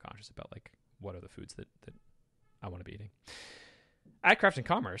much more conscious about like what are the foods that I want to be eating. At Craft and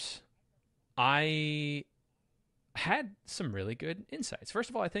Commerce, I had some really good insights. First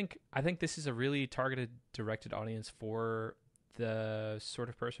of all, I think this is a really targeted, directed audience for the sort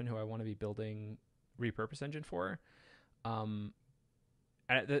of person who I want to be building repurpose engine for.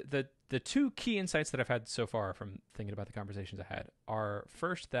 The two key insights that I've had so far from thinking about the conversations I had are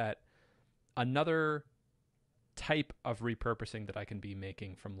first that another type of repurposing that I can be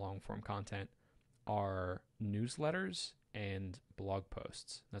making from long form content are newsletters and blog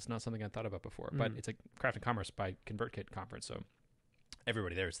posts. That's not something I thought about before, but it's a Craft and Commerce by ConvertKit conference, so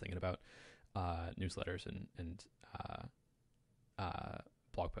everybody there is thinking about newsletters and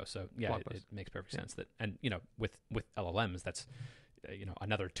blog posts. So yeah, it makes perfect sense that, and with LLMs, that's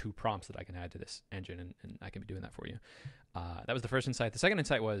another 2 prompts that I can add to this engine, and I can be doing that for you. That was the first insight. The second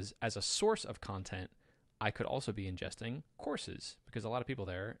insight was, as a source of content, I could also be ingesting courses, because a lot of people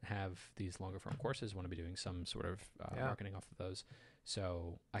there have these longer form courses, want to be doing some sort of marketing off of those.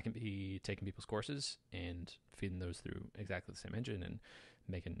 So I can be taking people's courses and feeding those through exactly the same engine and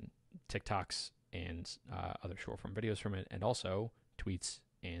making TikToks and other short form videos from it, and also tweets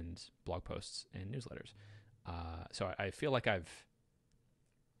and blog posts and newsletters. So I feel like I've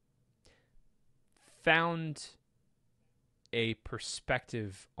found a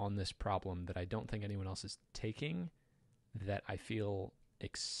perspective on this problem that I don't think anyone else is taking, that I feel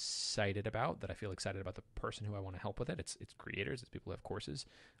excited about, that I feel excited about the person who I want to help with it. It's creators, it's people who have courses.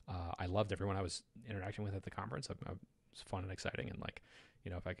 I loved everyone I was interacting with at the conference. It was fun and exciting, and like,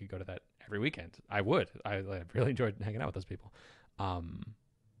 if I could go to that every weekend, I would. I really enjoyed hanging out with those people.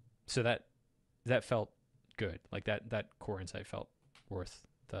 So that felt good. Like that core insight felt worth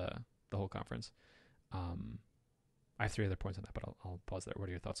the whole conference. I have 3 other points on that, but I'll pause there. What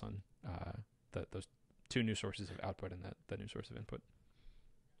are your thoughts on those 2 new sources of output and the new source of input?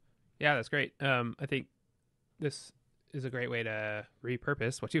 Yeah, that's great. I think this is a great way to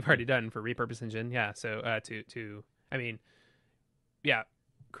repurpose what you've already done for Repurpose Engine. Yeah, so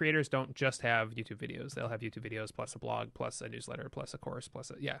creators don't just have YouTube videos. They'll have YouTube videos plus a blog plus a newsletter plus a course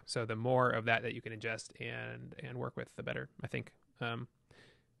plus so the more of that you can ingest and work with, the better, I think.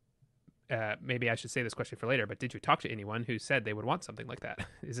 Maybe I should say this question for later, but did you talk to anyone who said they would want something like that?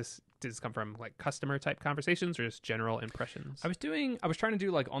 Did this come from like customer type conversations or just general impressions? I was trying to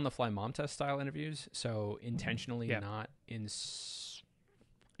do like on the fly mom test style interviews. So intentionally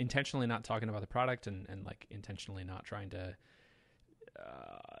intentionally not talking about the product and like intentionally not trying to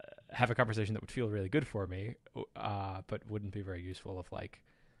have a conversation that would feel really good for me, but wouldn't be very useful of like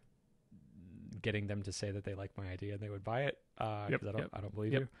getting them to say that they like my idea and they would buy it. I don't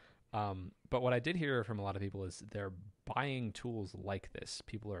believe you. But what I did hear from a lot of people is they're buying tools like this.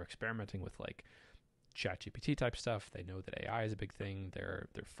 People are experimenting with like ChatGPT type stuff. They know that AI is a big thing. They're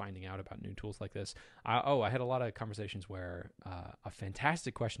finding out about new tools like this. I had a lot of conversations where a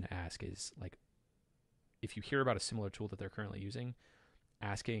fantastic question to ask is like, if you hear about a similar tool that they're currently using,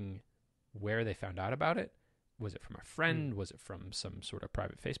 asking where they found out about it. Was it from a friend? Was it from some sort of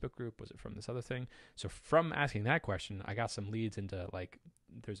private Facebook group? Was it from this other thing? So from asking that question, I got some leads into like,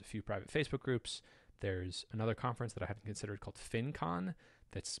 there's a few private Facebook groups. There's another conference that I hadn't considered called FinCon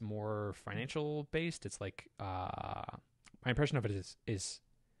that's more financial based. It's like, my impression of it is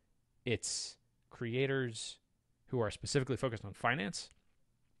it's creators who are specifically focused on finance.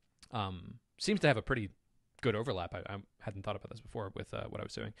 Seems to have a pretty good overlap. I hadn't thought about this before with what I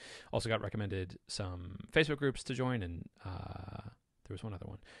was doing. Also got recommended some Facebook groups to join, and there was one other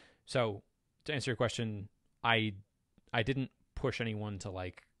one. So to answer your question, I didn't push anyone to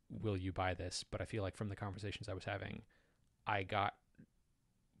like, will you buy this? But I feel like from the conversations I was having, I got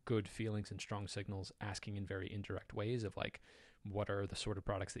good feelings and strong signals asking in very indirect ways of like, what are the sort of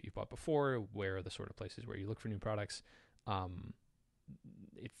products that you've bought before? Where are the sort of places where you look for new products?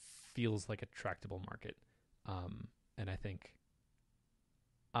 It feels like a tractable market. And I think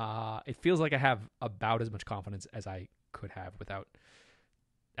it feels like I have about as much confidence as I could have without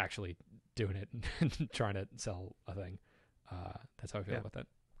actually doing it and trying to sell a thing. That's how I feel about that.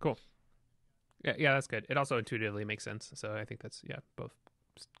 Cool. Yeah, that's good. It also intuitively makes sense. So I think that's both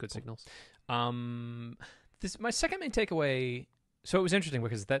good signals. My second main takeaway. So it was interesting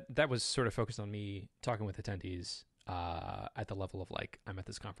because that was sort of focused on me talking with attendees at the level of like, I'm at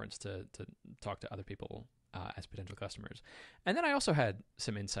this conference to talk to other people as potential customers. And then I also had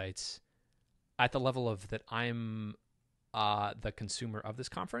some insights at the level of that I'm the consumer of this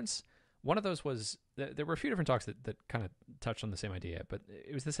conference. One of those was, there were a few different talks that kind of touched on the same idea, but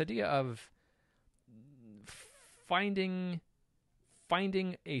it was this idea of finding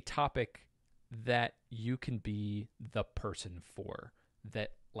finding a topic that you can be the person for.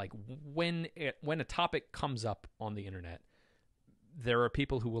 That like when a topic comes up on the internet, there are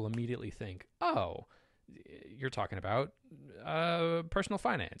people who will immediately think, "Oh, you're talking about personal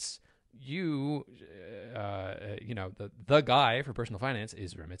finance. The guy for personal finance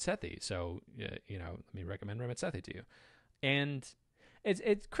is Ramit Sethi. So let me recommend Ramit Sethi to you." And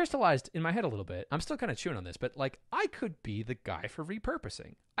it's crystallized in my head a little bit. I'm still kind of chewing on this, but like I could be the guy for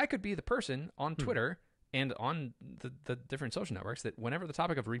repurposing. I could be the person on Twitter and on the different social networks that whenever the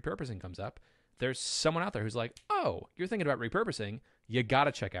topic of repurposing comes up, there's someone out there who's like, "Oh, you're thinking about repurposing? You got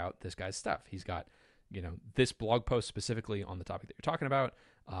to check out this guy's stuff. He's got, this blog post specifically on the topic that you're talking about.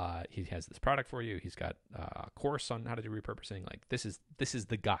 He has this product for you. He's got a course on how to do repurposing. Like this is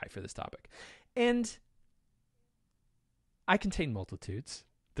the guy for this topic." And I contain multitudes.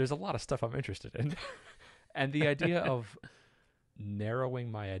 There's a lot of stuff I'm interested in. And the idea of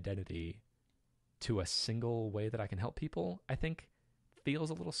narrowing my identity to a single way that I can help people, I think feels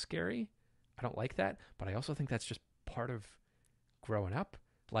a little scary. I don't like that, but I also think that's just part of growing up.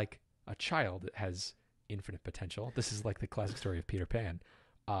 Like a child has infinite potential. This is like the classic story of Peter Pan.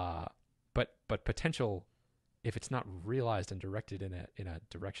 But potential, if it's not realized and directed in a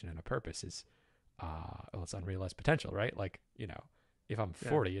direction and a purpose, is it's unrealized potential, right? Like, if I'm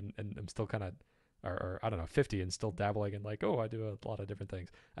 40 and I'm still kind of, or I don't know, 50 and still dabbling in like, I do a lot of different things.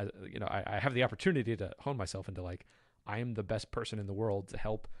 I have the opportunity to hone myself into like, I am the best person in the world to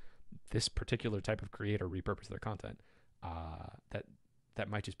help this particular type of creator repurpose their content. That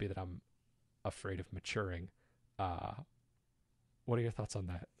might just be that I'm afraid of maturing. What are your thoughts on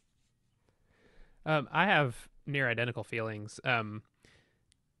that? I have near identical feelings.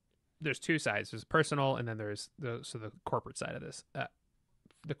 There's two sides. There's personal, and then there's the corporate side of this.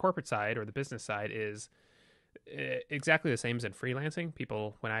 The corporate side or the business side is exactly the same as in freelancing.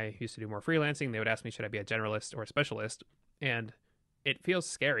 People, when I used to do more freelancing, they would ask me, should I be a generalist or a specialist? And it feels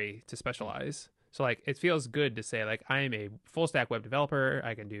scary to specialize. So like, it feels good to say like, I am a full stack web developer.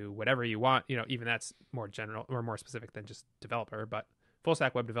 I can do whatever you want. Even that's more general or more specific than just developer, but full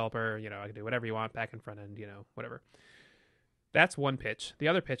stack web developer, I can do whatever you want, back and front end, whatever. That's one pitch. The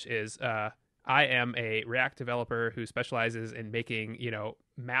other pitch is, I am a React developer who specializes in making,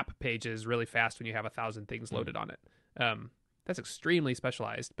 map pages really fast when you have 1,000 things loaded on it. That's extremely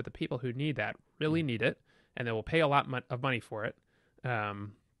specialized, but the people who need that really need it, and they will pay a lot of money for it.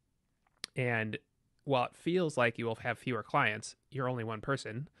 And while it feels like you will have fewer clients, you're only one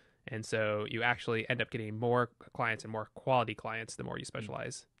person. And so you actually end up getting more clients and more quality clients the more you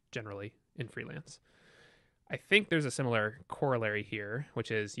specialize generally in freelance. I think there's a similar corollary here,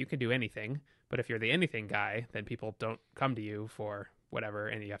 which is you can do anything, but if you're the anything guy, then people don't come to you for whatever,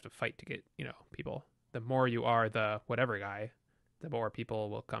 and you have to fight to get, people. The more you are the whatever guy, the more people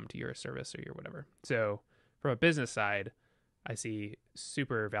will come to your service or your whatever. So from a business side, I see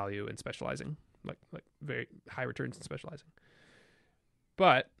super value in specializing, like very high returns in specializing.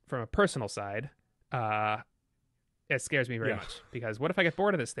 But from a personal side, it scares me very much, because what if I get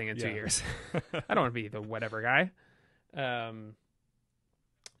bored of this thing in 2 years? I don't want to be the whatever guy.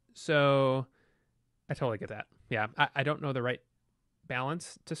 So I totally get that. Yeah, I don't know the right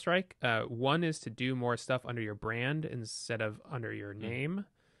balance to strike. One is to do more stuff under your brand instead of under your name.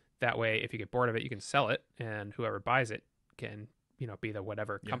 That way, if you get bored of it, you can sell it, and whoever buys it can, be the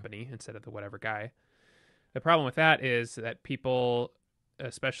whatever company instead of the whatever guy. The problem with that is that people,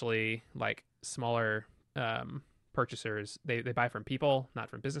 especially like smaller purchasers, they buy from people, not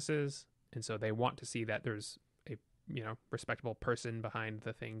from businesses, and so they want to see that there's a respectable person behind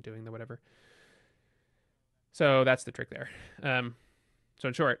the thing doing the whatever. So that's the trick there. So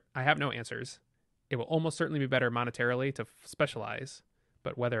in short, I have no answers. It will almost certainly be better monetarily to specialize,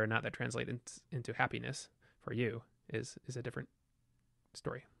 but whether or not that translates into happiness for you is a different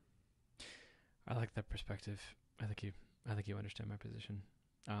story. I like that perspective. I think you understand my position.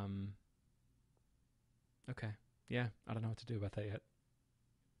 Okay. Yeah, I don't know what to do about that yet.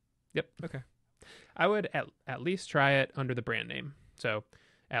 Yep. Okay. I would at least try it under the brand name. So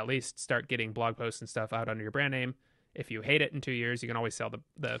at least start getting blog posts and stuff out under your brand name. If you hate it in 2 years, you can always sell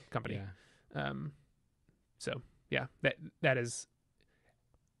the company. Yeah. So yeah, that is,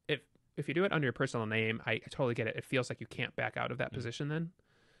 if you do it under your personal name, I totally get it. It feels like you can't back out of that position then.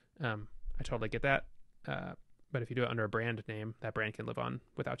 I totally get that. But if you do it under a brand name, that brand can live on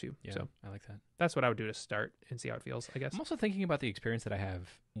without you. Yeah, so I like that. That's what I would do to start and see how it feels, I guess. I'm also thinking about the experience that I have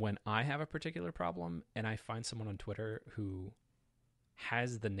when I have a particular problem and I find someone on Twitter who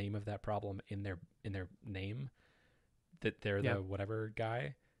has the name of that problem in their name, that they're the whatever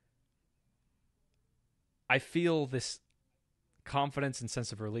guy. I feel this confidence and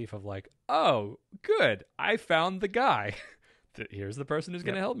sense of relief of like, oh, good, I found the guy. Here's the person who's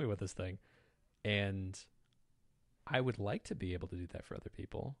going to help me with this thing. And I would like to be able to do that for other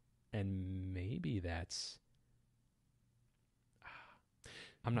people. And maybe that's,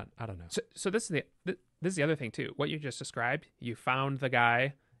 I don't know. So this is the other thing too. What you just described, you found the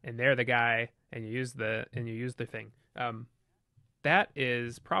guy and they're the guy and you use the thing. That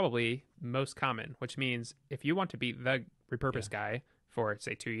is probably most common, which means if you want to be the repurpose guy for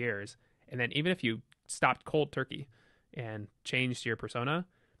say 2 years, and then even if you stopped cold turkey and changed your persona,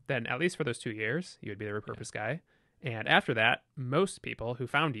 then at least for those 2 years, you would be the repurpose guy. And after that, most people who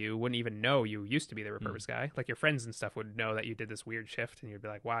found you wouldn't even know you used to be the repurpose guy. Like your friends and stuff would know that you did this weird shift, and you'd be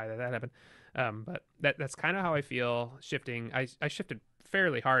like, "Why did that happen?" But that's kind of how I feel shifting. I shifted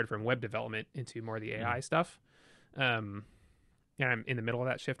fairly hard from web development into more of the AI stuff, and I'm in the middle of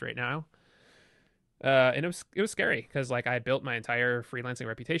that shift right now. And it was scary because like I had built my entire freelancing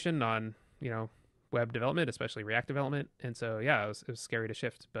reputation on web development, especially React development, and so yeah, it was scary to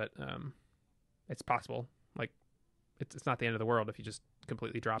shift, but it's possible. Like it's not the end of the world if you just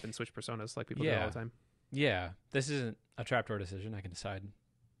completely drop and switch personas like people do all the time. Yeah, this isn't a trapdoor decision. I can decide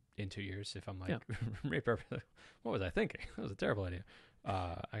in 2 years if I'm like, what was I thinking? That was a terrible idea.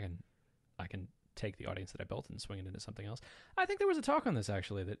 I can take the audience that I built and swing it into something else. I think there was a talk on this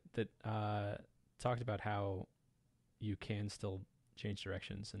actually that talked about how you can still change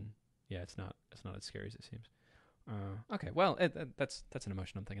directions, and yeah, it's not as scary as it seems. Okay, well, that's an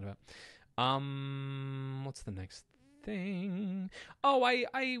emotion I'm thinking about. What's the next thing? Oh,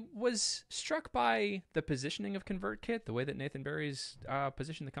 I was struck by the positioning of ConvertKit, the way that Nathan Barry's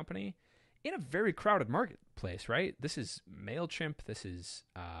positioned the company in a very crowded marketplace, right? This is MailChimp. This is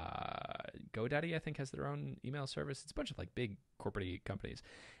GoDaddy, I think, has their own email service. It's a bunch of like big corporate companies.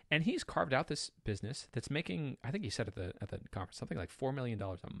 And he's carved out this business that's making, I think he said at the conference, something like $4 million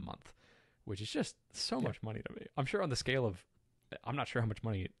a month, which is just so much money to me. I'm sure on the scale of, I'm not sure how much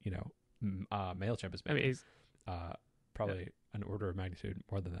money, MailChimp is making. I mean, probably an order of magnitude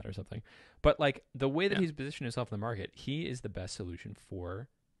more than that or something. But like the way that he's positioned himself in the market, he is the best solution for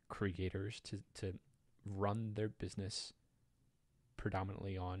creators to run their business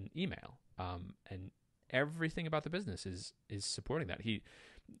predominantly on email. And everything about the business is supporting that. He,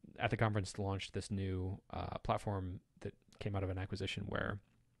 at the conference, launched this new platform that came out of an acquisition where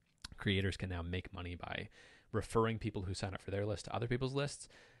creators can now make money by referring people who sign up for their list to other people's lists.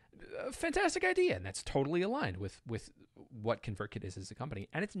 A fantastic idea, and that's totally aligned with what ConvertKit is as a company.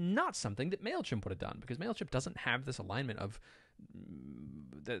 And it's not something that MailChimp would have done, because MailChimp doesn't have this alignment of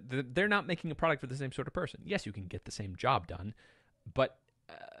they're not making a product for the same sort of person. Yes, you can get the same job done, but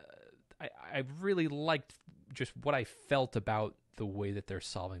I really liked just what I felt about the way that they're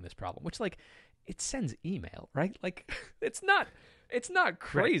solving this problem, which like it sends email, right? Like it's not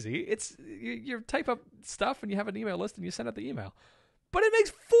crazy. Right. It's you type up stuff and you have an email list and you send out the email. But it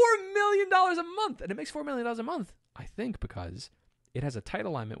makes $4 million a month. And it makes $4 million a month, I think, because it has a tight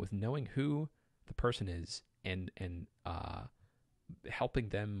alignment with knowing who the person is and helping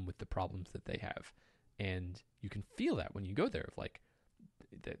them with the problems that they have. And you can feel that when you go there. Like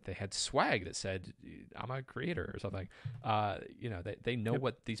they had swag that said, I'm a creator or something. They know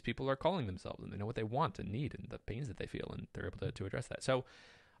what these people are calling themselves, and they know what they want and need and the pains that they feel, and they're able to address that. So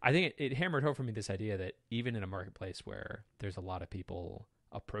I think it hammered home for me this idea that even in a marketplace where there's a lot of people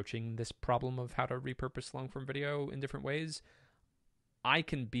approaching this problem of how to repurpose long-form video in different ways, I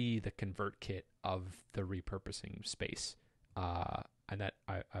can be the ConvertKit of the repurposing space. And that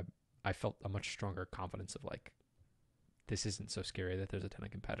I felt a much stronger confidence of like, this isn't so scary that there's a ton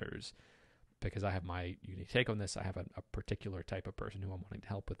of competitors, because I have my unique take on this. I have a particular type of person who I'm wanting to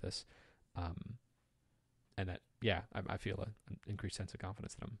help with this. And that, I feel an increased sense of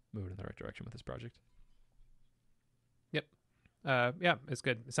confidence that I'm moving in the right direction with this project. Yep. It's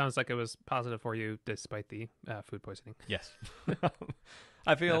good. It sounds like it was positive for you despite the food poisoning. Yes.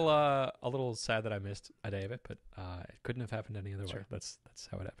 I feel a little sad that I missed a day of it, but it couldn't have happened any other way. That's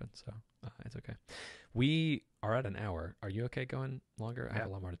how it happened. So it's okay. We are at an hour. Are you okay going longer? I have a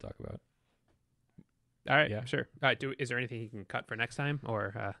lot more to talk about. All right, sure. All right, is there anything you can cut for next time,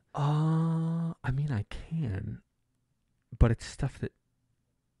 or? I mean, I can, but it's stuff that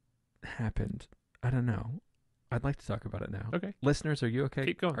happened. I don't know. I'd like to talk about it now. Okay, listeners, are you okay?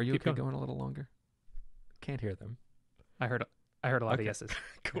 Keep going. Are you okay going a little longer? Can't hear them. I heard a lot of yeses.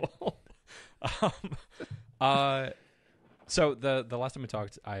 Cool. So the last time we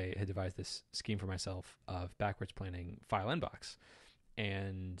talked, I had devised this scheme for myself of backwards planning FileInbox,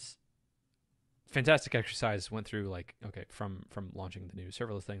 and fantastic exercise. Went through like, okay, from launching the new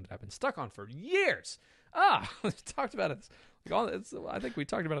serverless thing that I've been stuck on for years. We've talked about it I think we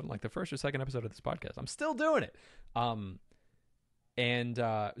talked about it in like the first or second episode of this podcast. I'm still doing it. And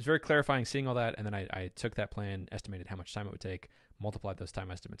it was very clarifying seeing all that. And then I took that plan, estimated how much time it would take, multiplied those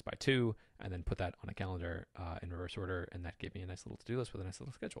time estimates by 2, and then put that on a calendar in reverse order. And that gave me a nice little to-do list with a nice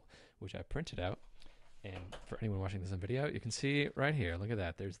little schedule, which I printed out. And for anyone watching this on video, you can see right here. Look at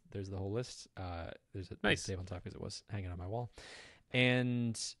that. There's the whole list. There's a Nice. table on top because it was hanging on my wall.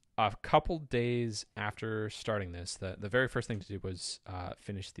 And a couple days after starting this, the very first thing to do was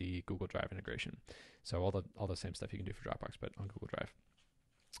finish the Google Drive integration. So all the same stuff you can do for Dropbox, but on Google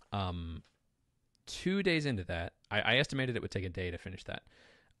Drive. 2 days into that, I estimated it would take a day to finish that.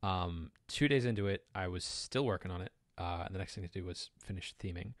 2 days into it, I was still working on it. And the next thing to do was finish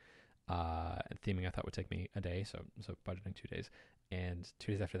theming. And theming I thought would take me a day, so budgeting 2 days. And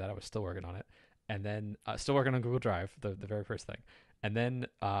 2 days after that, I was still working on it. And then still working on Google Drive, the very first thing. And then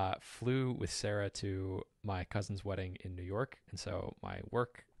flew with Sarah to my cousin's wedding in New York. And so my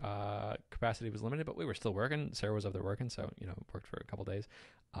work capacity was limited, but we were still working. Sarah was up there working, so, worked for a couple days.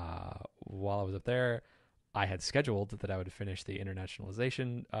 While I was up there, I had scheduled that I would finish the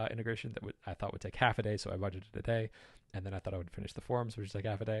internationalization integration that I thought would take half a day, so I budgeted a day. And then I thought I would finish the forums, which is like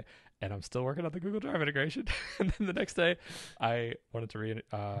half a day. And I'm still working on the Google Drive integration. And then the next day, I wanted to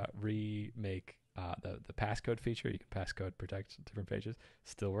remake the passcode feature. You can passcode protect different pages.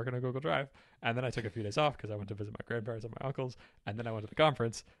 Still working on Google Drive. And then I took a few days off because I went to visit my grandparents and my uncles. And then I went to the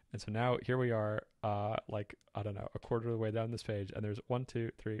conference. And so now here we are, I don't know, a quarter of the way down this page. And there's 1,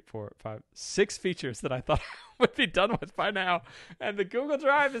 2, 3, 4, 5, 6 features that I thought would be done with by now. And the Google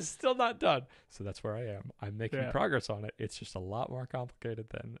Drive is still not done. So that's where I am. I'm making progress on it. It's just a lot more complicated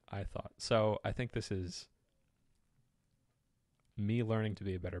than I thought. So I think this is me learning to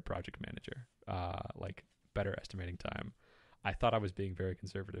be a better project manager, better estimating time. I thought I was being very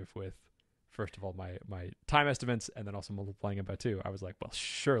conservative with, first of all, my time estimates, and then also multiplying it by 2. I was like, well,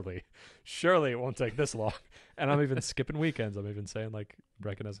 surely it won't take this long. And I'm even skipping weekends. I'm even saying,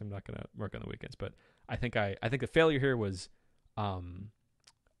 recognizing I'm not going to work on the weekends. But I think the failure here was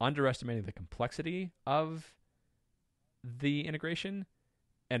underestimating the complexity of the integration,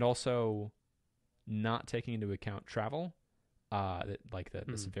 and also not taking into account travel. The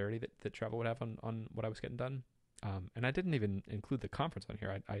severity that travel would have on what I was getting done. And I didn't even include the conference on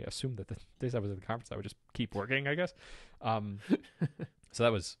here. I assumed that the days I was at the conference, I would just keep working, I guess. So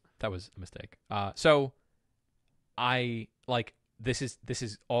that was a mistake. So I this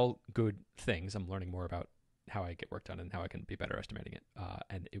is all good things. I'm learning more about how I get work done and how I can be better estimating it.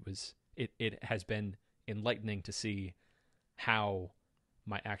 And it has been enlightening to see how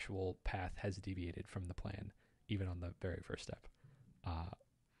my actual path has deviated from the plan, even on the very first step.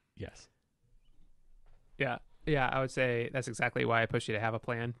 Yes. Yeah, I would say that's exactly why I push you to have a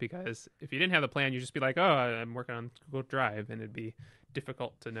plan, because if you didn't have the plan, you'd just be like, oh, I'm working on Google Drive, and it'd be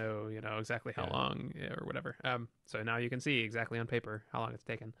difficult to know, exactly how long or whatever. So now you can see exactly on paper how long it's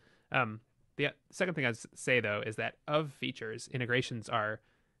taken. The second thing I'd say, though, is that of features, integrations are,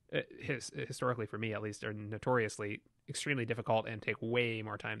 historically for me at least, are notoriously extremely difficult and take way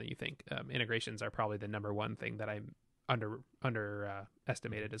more time than you think. Integrations are probably the number one thing that I'm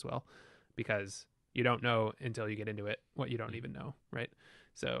underestimated as well, because you don't know until you get into it what you don't even know, right?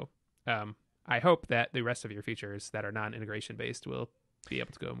 So I hope that the rest of your features that are non-integration based will be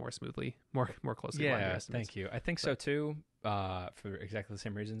able to go more smoothly, more closely aligned to your estimates. Thank you. I think so too, for exactly the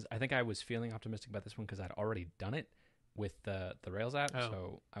same reasons. I think I was feeling optimistic about this one because I'd already done it with the Rails app.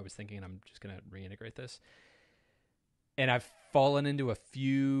 So I was thinking I'm just going to reintegrate this. And I've fallen into a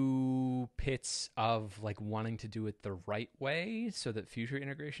few pits of wanting to do it the right way so that future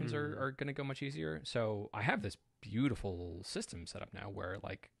integrations are going to go much easier. So I have this beautiful system set up now where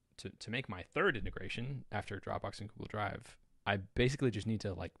to make my third integration after Dropbox and Google Drive, I basically just need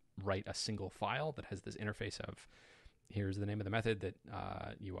to write a single file that has this interface of, here's the name of the method that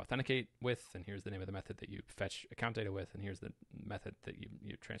you authenticate with, and here's the name of the method that you fetch account data with, and here's the method that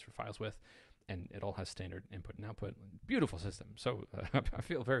you transfer files with. And it all has standard input and output. Beautiful system. So I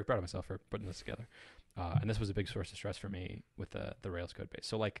feel very proud of myself for putting this together. And this was a big source of stress for me with the Rails code base.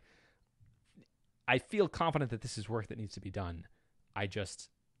 So I feel confident that this is work that needs to be done. I just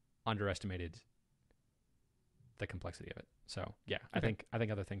underestimated the complexity of it. So yeah, okay. I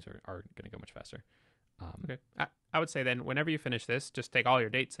think other things are going to go much faster. Okay. I would say then, whenever you finish this, just take all your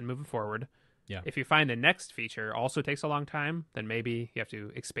dates and move it forward. Yeah. If you find the next feature also takes a long time, then maybe you have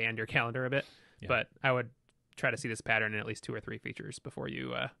to expand your calendar a bit. Yeah. But I would try to see this pattern in at least 2 or 3 features before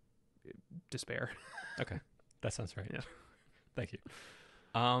you despair. Okay. That sounds right. Yeah. Thank you.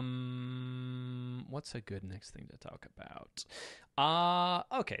 What's a good next thing to talk about?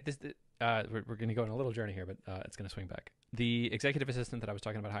 Okay, we're going to go on a little journey here, but it's going to swing back. The executive assistant that I was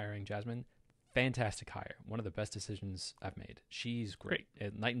talking about hiring, Jasmine, fantastic hire. One of the best decisions I've made. She's great.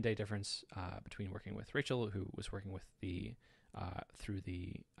 A night and day difference between working with Rachel, who was working with the through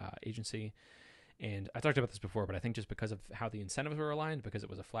the agency. And I talked about this before, but I think just because of how the incentives were aligned, because it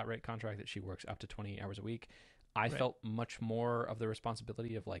was a flat rate contract that she works up to 20 hours a week, I felt much more of the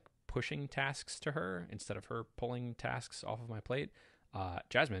responsibility of like pushing tasks to her instead of her pulling tasks off of my plate.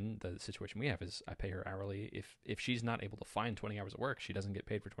 Jasmine, the situation we have is I pay her hourly. If she's not able to find 20 hours of work, she doesn't get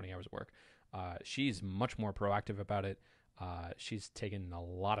paid for 20 hours of work. She's much more proactive about it. She's taken a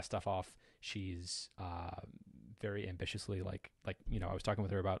lot of stuff off. She's very ambitiously like I was talking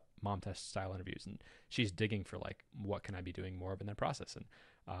with her about mom test style interviews, and she's digging for like what can I be doing more of in that process, and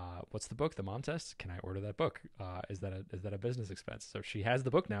what's the book, the mom test, can I order that book, is that a business expense? So she has the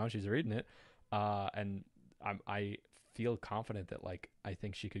book now, she's reading it, and I feel confident that like I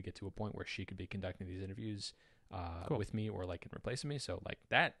think she could get to a point where she could be conducting these interviews with me or like in replacing me. So like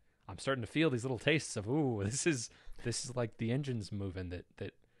that, I'm starting to feel these little tastes of this is like the engine's moving, that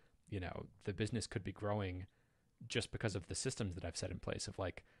the business could be growing just because of the systems that I've set in place of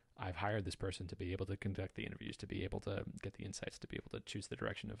like I've hired this person to be able to conduct the interviews, to be able to get the insights, to be able to choose the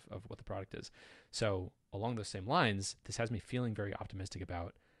direction of what the product is. So along those same lines, this has me feeling very optimistic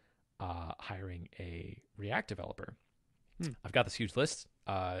about hiring a React developer. I've got this huge list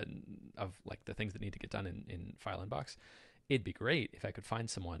of like the things that need to get done in FileInbox. It'd be great if I could find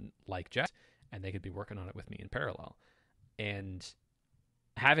someone like Jess and they could be working on it with me in parallel. And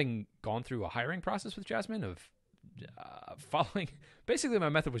having gone through a hiring process with Jasmine of following, basically my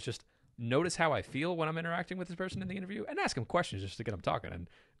method was just notice how I feel when I'm interacting with this person in the interview and ask them questions just to get them talking, and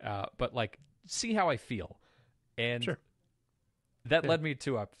but like see how I feel. And that led me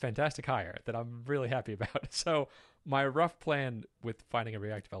to a fantastic hire that I'm really happy about. So my rough plan with finding a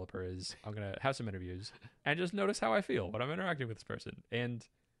React developer is I'm going to have some interviews and just notice how I feel when I'm interacting with this person. And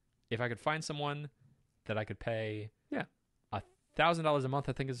if I could find someone that I could pay $1,000 a month,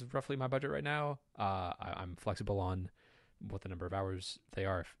 I think is roughly my budget right now. I'm flexible on what the number of hours they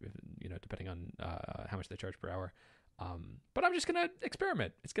are, if depending on how much they charge per hour. But I'm just going to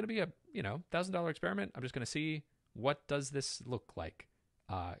experiment. It's going to be a $1,000 experiment. I'm just going to see what does this look like,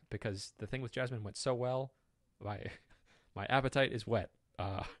 because the thing with Jasmine went so well. My appetite is wet.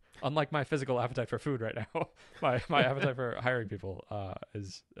 Unlike my physical appetite for food right now, my appetite for hiring people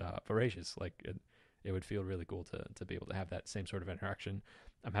is voracious. Like it would feel really cool to be able to have that same sort of interaction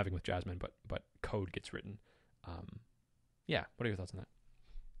I'm having with Jasmine, but code gets written. What are your thoughts on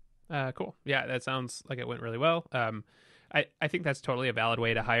that? Cool. Yeah, that sounds like it went really well. I think that's totally a valid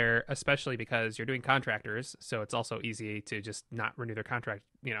way to hire, especially because you're doing contractors, so it's also easy to just not renew their contract.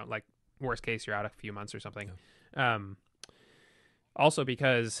 Like worst case, you're out a few months or something. Yeah. Also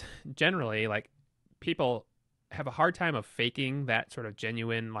because generally, like, people have a hard time of faking that sort of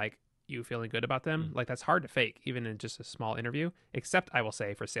genuine, like, you feeling good about them. Like, that's hard to fake, even in just a small interview, except I will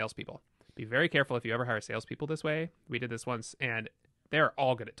say for salespeople. Be very careful if you ever hire salespeople this way. We did this once, and they're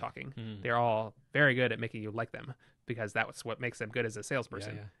all good at talking. They're all very good at making you like them, because that's what makes them good as a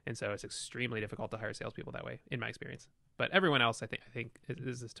salesperson. Yeah. And so it's extremely difficult to hire salespeople that way, in my experience. But everyone else, I think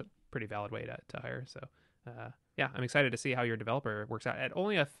is a pretty valid way to hire. So, I'm excited to see how your developer works out. At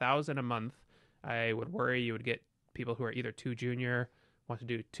only $1,000 a month, I would worry you would get people who are either too junior, want to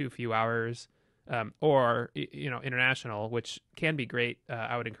do too few hours, or international, which can be great.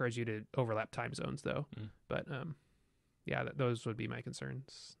 I would encourage you to overlap time zones, though. But those would be my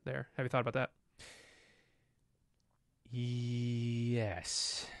concerns there. Have you thought about that?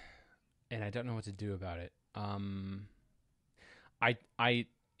 Yes, and I don't know what to do about it. I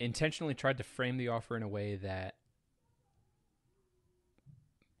intentionally tried to frame the offer in a way that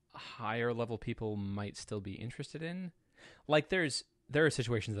higher level people might still be interested in. Like there are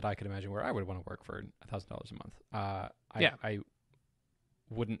situations that I could imagine where I would want to work for $1,000 a month. I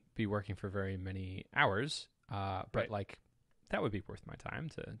wouldn't be working for very many hours, but like that would be worth my time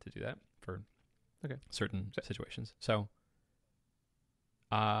to do that for certain situations. So,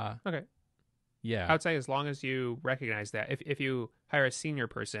 okay. Yeah. I would say as long as you recognize that if you hire a senior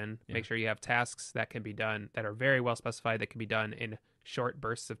person, make sure you have tasks that can be done that are very well specified, that can be done in short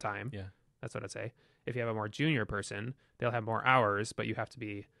bursts of time. Yeah. That's what I'd say. If you have a more junior person, they'll have more hours, but you have to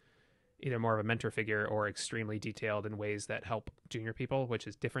be either more of a mentor figure or extremely detailed in ways that help junior people, which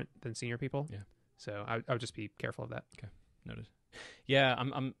is different than senior people. Yeah. So I would just be careful of that. Okay. Noted. Yeah.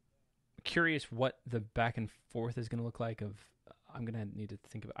 I'm curious what the back and forth is going to look like of I'm gonna need to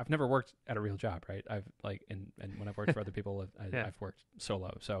think about. I've never worked at a real job, right? I've like, and when I've worked for other people, Yeah. I've worked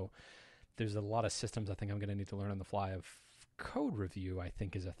solo. So there's a lot of systems I think I'm gonna need to learn on the fly. Of code review, I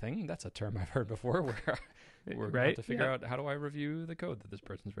think is a thing. That's a term I've heard before. Where we're gonna have Right? to figure Yeah. out how do I review the code that this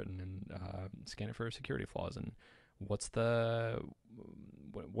person's written and scan it for security flaws and what's the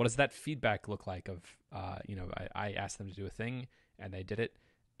what does that feedback look like of I asked them to do a thing and they did it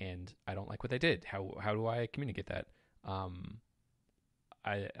and I don't like what they did. How do I communicate that?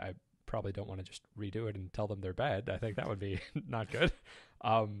 I probably don't want to just redo it and tell them they're bad. I think that would be not good.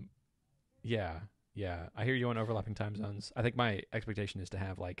 Yeah, I hear you on overlapping time zones. I think my expectation is to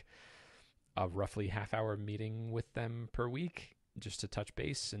have like a roughly half-hour meeting with them per week just to touch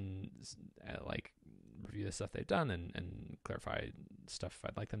base and like review the stuff they've done and clarify stuff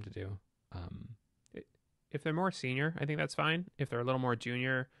I'd like them to do. If they're more senior, I think that's fine. If they're a little more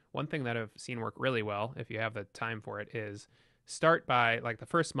junior, one thing that I've seen work really well, if you have the time for it, is start by like the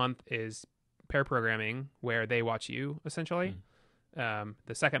first month is pair programming where they watch you essentially.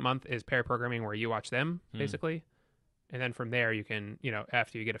 The second month is pair programming where you watch them basically. And then from there you can,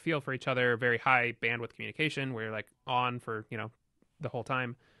 after you get a feel for each other, very high bandwidth communication where you're like on for, the whole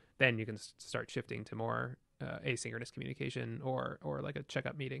time, then you can start shifting to more asynchronous communication or like a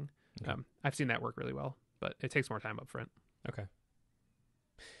checkup meeting. Okay. I've seen that work really well, but it takes more time up front.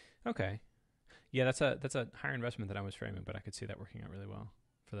 Okay. Yeah, that's a higher investment than I was framing, but I could see that working out really well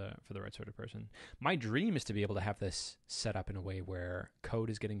for the right sort of person. My dream is to be able to have this set up in a way where code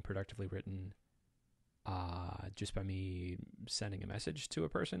is getting productively written just by me sending a message to a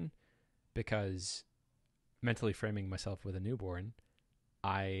person, because mentally framing myself with a newborn,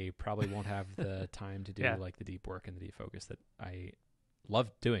 I probably won't have the time to do like the deep work and the deep focus that I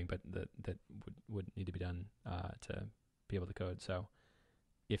love doing, but that would need to be done to be able to code. So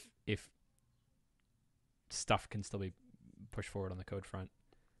if stuff can still be pushed forward on the code front,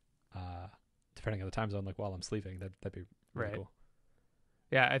 depending on the time zone, like while I'm sleeping, that'd be really cool.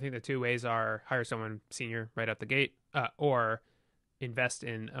 Yeah, I think the two ways are hire someone senior right out the gate, or invest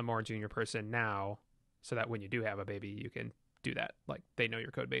in a more junior person now, so that when you do have a baby, you can do that. Like they know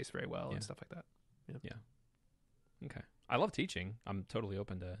your code base very well and stuff like that. Yeah. Okay. I love teaching. I'm totally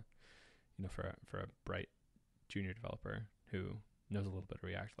open to, for a bright junior developer who knows a little bit of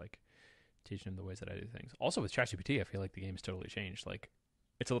React, like teaching them the ways that I do things. Also with ChatGPT, I feel like the game's totally changed. Like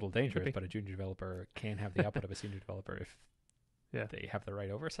it's a little dangerous, but a junior developer can have the output of a senior developer if they have the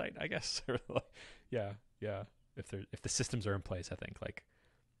right oversight, I guess. Yeah. If the systems are in place, I think like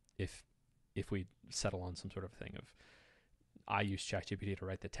if we settle on some sort of thing of I use ChatGPT to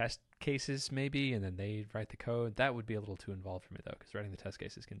write the test cases maybe, and then they write the code, that would be a little too involved for me though, because writing the test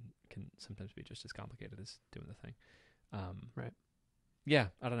cases can sometimes be just as complicated as doing the thing. Right. Yeah,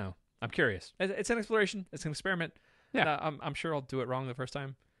 I don't know. I'm curious. It's an exploration. It's an experiment. Yeah. I'm sure I'll do it wrong the first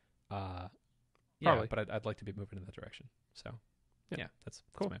time. Probably. But I'd like to be moving in that direction. So yeah, that's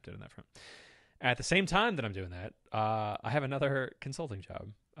cool. my update on that front. At the same time that I'm doing that, I have another consulting job,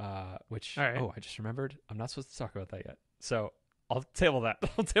 which, right. I just remembered. I'm not supposed to talk about that yet. So I'll table that.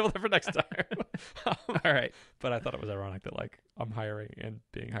 I'll table that for next time. All right. But I thought it was ironic that like I'm hiring and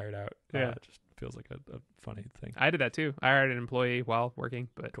being hired out. It just feels like a funny thing. I did that too. I hired an employee while working,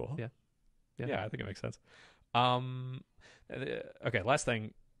 but cool. Yeah, I think it makes sense. Okay, last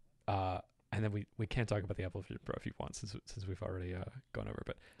thing, and then we can talk about the Apple Vision Pro if you want, since we've already gone over.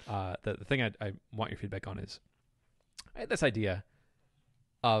 But the thing I want your feedback on is I had this idea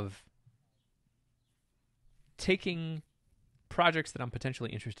of taking projects that I'm potentially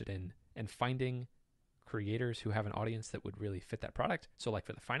interested in and finding creators who have an audience that would really fit that product. So like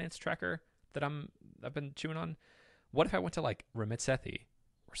for the finance tracker that I've been chewing on, what if I went to like Ramit Sethi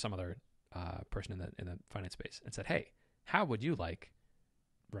or some other person in the finance space and said, hey, how would you like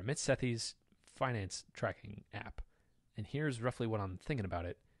Ramit Sethi's finance tracking app? And here's roughly what I'm thinking about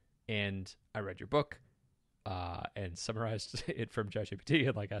it. And I read your book and summarized it from ChatGPT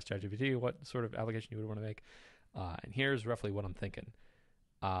and like asked ChatGPT what sort of application you would want to make. And here's roughly what I'm thinking.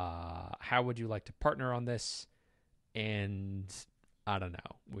 How would you like to partner on this? And I don't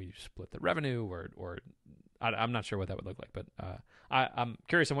know, we split the revenue or I'm not sure what that would look like, but I'm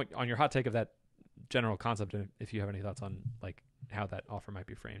curious on your hot take of that general concept, and if you have any thoughts on like how that offer might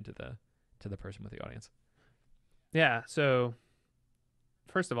be framed to the person with the audience. Yeah. So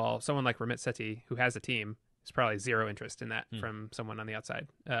first of all, someone like Ramit Sethi, who has a team, is probably zero interest in that from someone on the outside.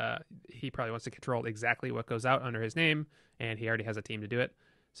 He probably wants to control exactly what goes out under his name, and he already has a team to do it.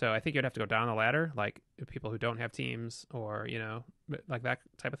 So I think you'd have to go down the ladder, like people who don't have teams or, like that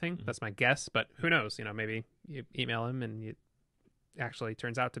type of thing. That's my guess, but who knows? Maybe you email him and it actually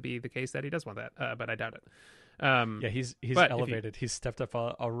turns out to be the case that he does want that, but I doubt it. Yeah, he's but elevated. He's stepped up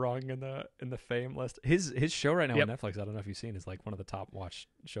a rung in the fame list. His show right now Yep. on Netflix, I don't know if you've seen, is like one of the top watched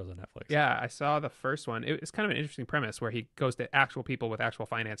shows on Netflix. Yeah, I saw the first one. It's kind of an interesting premise where he goes to actual people with actual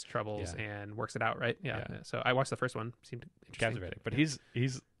finance troubles Yeah. and works it out, right? Yeah. Yeah. So I watched the first one. Seemed interesting. Captivating. But he's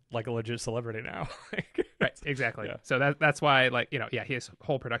like a legit celebrity now. Right, exactly. Yeah. So that's why, like, he has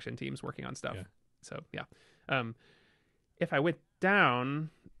whole production teams working on stuff. Yeah. So yeah. If I went down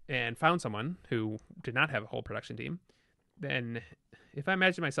and found someone who did not have a whole production team, then if I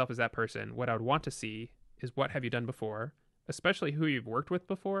imagine myself as that person, what I would want to see is what have you done before, especially who you've worked with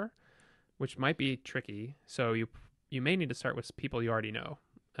before, which might be tricky. So you may need to start with people you already know.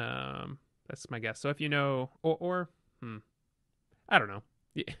 That's my guess. So if you know, or I don't know.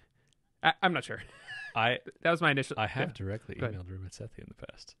 Yeah. I'm not sure. That was my initial. I have yeah. directly Go ahead. emailed Ruben Sethi in the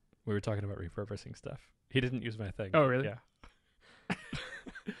past. We were talking about repurposing stuff. He didn't use my thing. Oh, really? Yeah.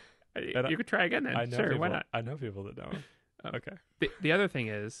 You could try again then. I know Sure, people, why not? I know people that don't. Okay. The other thing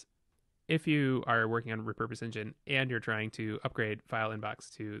is, if you are working on a repurpose engine and you're trying to upgrade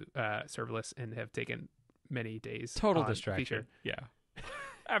FileInbox to serverless and have taken many days, Total on distraction. feature, Yeah. is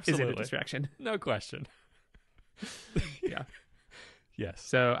Absolutely. it a distraction? No question. Yeah. Yes.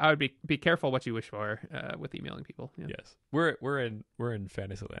 So I would be careful what you wish for with emailing people. Yeah. Yes. We're in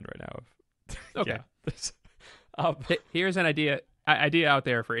fantasy land right now. Okay. Yeah. Here's an idea out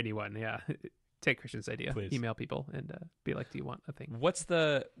there for anyone. Yeah. Take Christian's idea. Please. Email people and be like, "Do you want a thing?" What's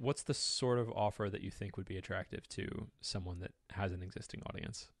the sort of offer that you think would be attractive to someone that has an existing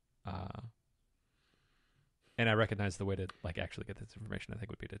audience? And I recognize the way to like actually get this information, I think,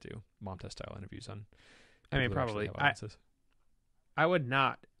 would be to do mom test style interviews on. I mean, people who actually probably. have audiences. I would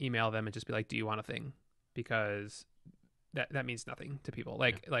not email them and just be like, "Do you want a thing?" Because that means nothing to people.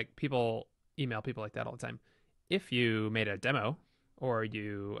 Like people email people like that all the time. If you made a demo or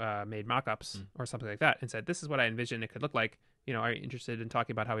you made mock-ups or something like that and said, "This is what I envision it could look like," are you interested in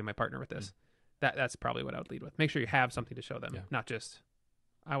talking about how we might partner with this? That's probably what I would lead with. Make sure you have something to show them, not just,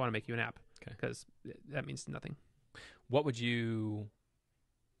 "I want to make you an app," because that means nothing. What would you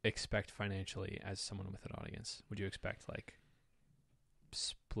expect financially as someone with an audience? Would you expect like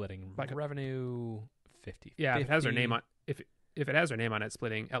splitting like revenue 50? Yeah, if it has their name on if it has their name on it,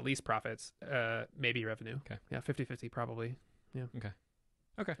 splitting at least profits, maybe revenue. Okay. Yeah, 50-50 probably. Yeah.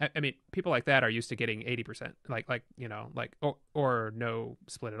 Okay. I mean, people like that are used to getting 80%, or no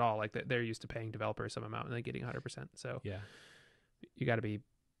split at all. Like they're used to paying developers some amount and then getting 100%. So yeah, you got to be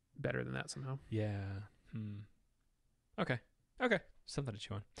better than that somehow. Yeah. Okay. Something to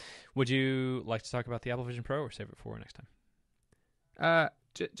chew on. Would you like to talk about the Apple Vision Pro or save it for next time?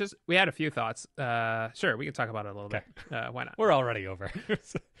 Just we had a few thoughts. Sure, we can talk about it a little bit. Why not? We're already over.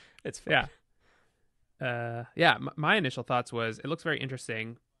 It's fun. Yeah. My initial thoughts was it looks very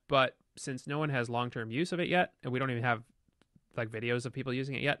interesting, but since no one has long-term use of it yet, and we don't even have like videos of people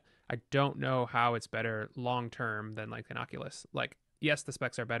using it yet, I don't know how it's better long-term than like an Oculus. Like, yes, the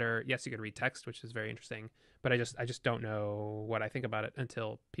specs are better. Yes, you can read text, which is very interesting, but I just don't know what I think about it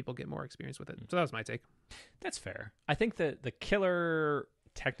until people get more experience with it. So that was my take. That's fair. I think that the killer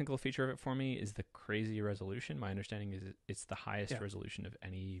technical feature of it for me is the crazy resolution. My understanding is it's the highest resolution of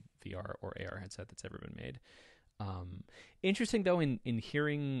any VR or AR headset that's ever been made. Interesting though, in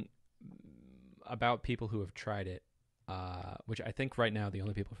hearing about people who have tried it, which I think right now the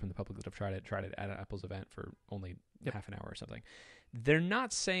only people from the public that have tried it at Apple's event for only half an hour or something. They're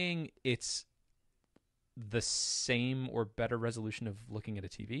not saying it's the same or better resolution of looking at a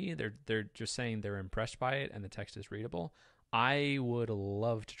TV. They're just saying they're impressed by it and the text is readable. I would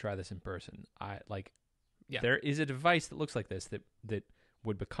love to try this in person. There is a device that looks like this that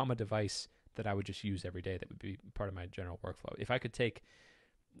would become a device that I would just use every day. That would be part of my general workflow. If I could take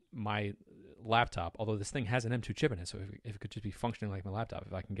my laptop, although this thing has an M2 chip in it, so if it could just be functioning like my laptop,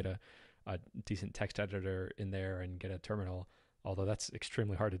 if I can get a decent text editor in there and get a terminal, although that's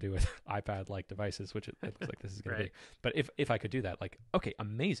extremely hard to do with iPad-like devices, which it looks like this is going to be. But if I could do that, like, okay,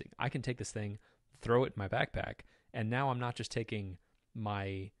 amazing. I can take this thing, throw it in my backpack, and now I'm not just taking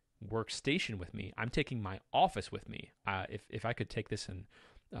my workstation with me. I'm taking my office with me. If I could take this and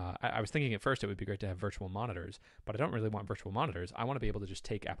I was thinking at first it would be great to have virtual monitors, but I don't really want virtual monitors. I want to be able to just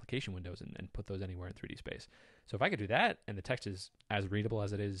take application windows and put those anywhere in 3D space. So if I could do that and the text is as readable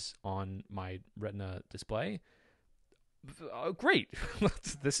as it is on my Retina display, great.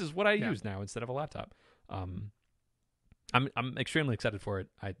 This is what I use now instead of a laptop. I'm extremely excited for it.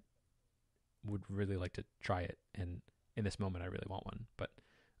 I would really like to try it, and in this moment I really want one, but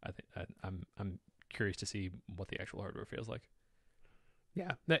I think I'm curious to see what the actual hardware feels like.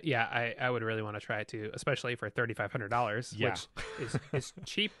 I would really want to try it too, especially for $3,500, Yeah. which is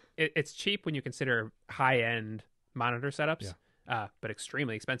cheap. It's cheap when you consider high end monitor setups, but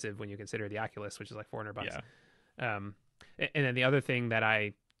extremely expensive when you consider the Oculus, which is like $400. Yeah. And then the other thing that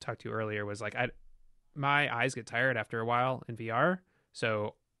I talked to earlier was like my eyes get tired after a while in VR,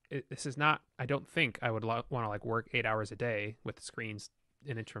 so this is not. I don't think I would want to like work 8 hours a day with the screens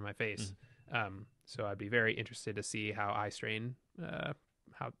an inch from my face. So I'd be very interested to see how eye strain,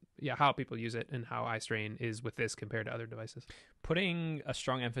 how people use it, and how eye strain is with this compared to other devices. Putting a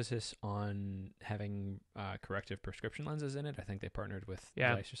strong emphasis on having corrective prescription lenses in it. I think they partnered with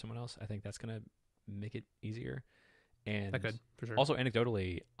Zeiss or someone else. I think that's going to make it easier. And that could, for sure. Also,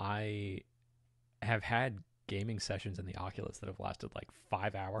 anecdotally, I have had gaming sessions in the Oculus that have lasted like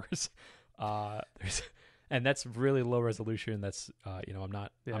 5 hours. And that's really low resolution. That's I'm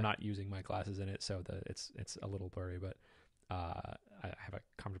not using my glasses in it, so it's a little blurry. But I have a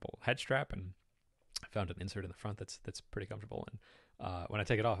comfortable head strap, and I found an insert in the front that's pretty comfortable. And when I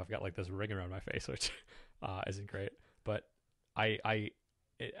take it off, I've got like this ring around my face, which isn't great. But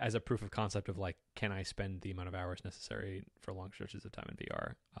as a proof of concept of like, can I spend the amount of hours necessary for long stretches of time in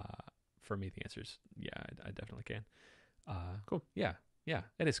VR? For me, the answer is yeah, I definitely can. Cool. Yeah,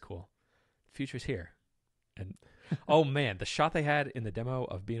 it is cool. The future's here. And oh man, the shot they had in the demo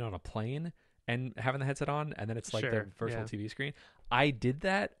of being on a plane and having the headset on, and then it's like the virtual TV screen. I did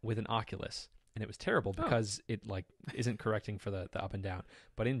that with an Oculus, and it was terrible because it like isn't correcting for the up and down.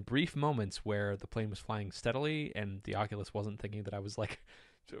 But in brief moments where the plane was flying steadily and the Oculus wasn't thinking that I was like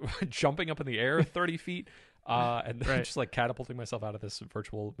jumping up in the air 30 feet and just like catapulting myself out of this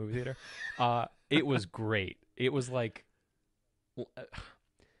virtual movie theater, it was great. It was like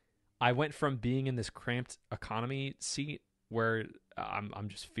I went from being in this cramped economy seat where I'm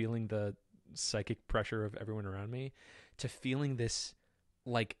just feeling the psychic pressure of everyone around me to feeling this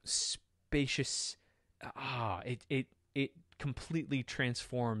like spacious. It completely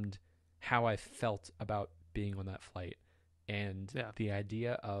transformed how I felt about being on that flight, and the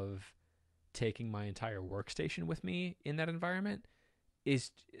idea of taking my entire workstation with me in that environment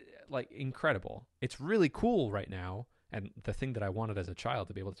is like incredible. It's really cool right now. And the thing that I wanted as a child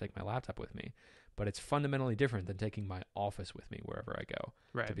to be able to take my laptop with me, but it's fundamentally different than taking my office with me wherever I go.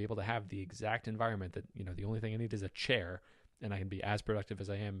 Right. To be able to have the exact environment that, the only thing I need is a chair, and I can be as productive as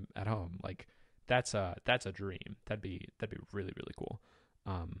I am at home. Like that's a dream. That'd be really, really cool.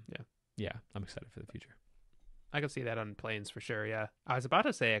 Yeah, I'm excited for the future. I could see that on planes for sure. Yeah, I was about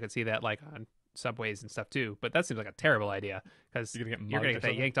to say I could see that like on subways and stuff too, but that seems like a terrible idea because you're gonna get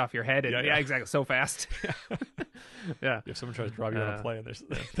that yanked off your head. And, exactly, so fast. Yeah. If someone tries to drive you on a plane,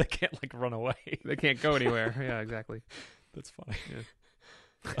 they can't like run away. They can't go anywhere. Yeah, exactly. That's funny.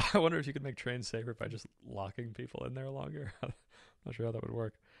 Yeah. I wonder if you could make trains safer by just locking people in there longer. I'm not sure how that would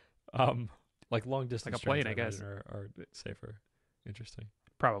work. Like long distance, like a plane, trains, I guess, are safer. Interesting.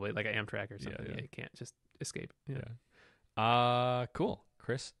 Probably like an Amtrak or something. Yeah. You can't just escape. Cool.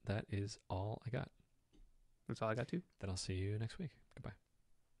 Chris, that is all I got. That's all I got too. Then I'll see you next week. Goodbye.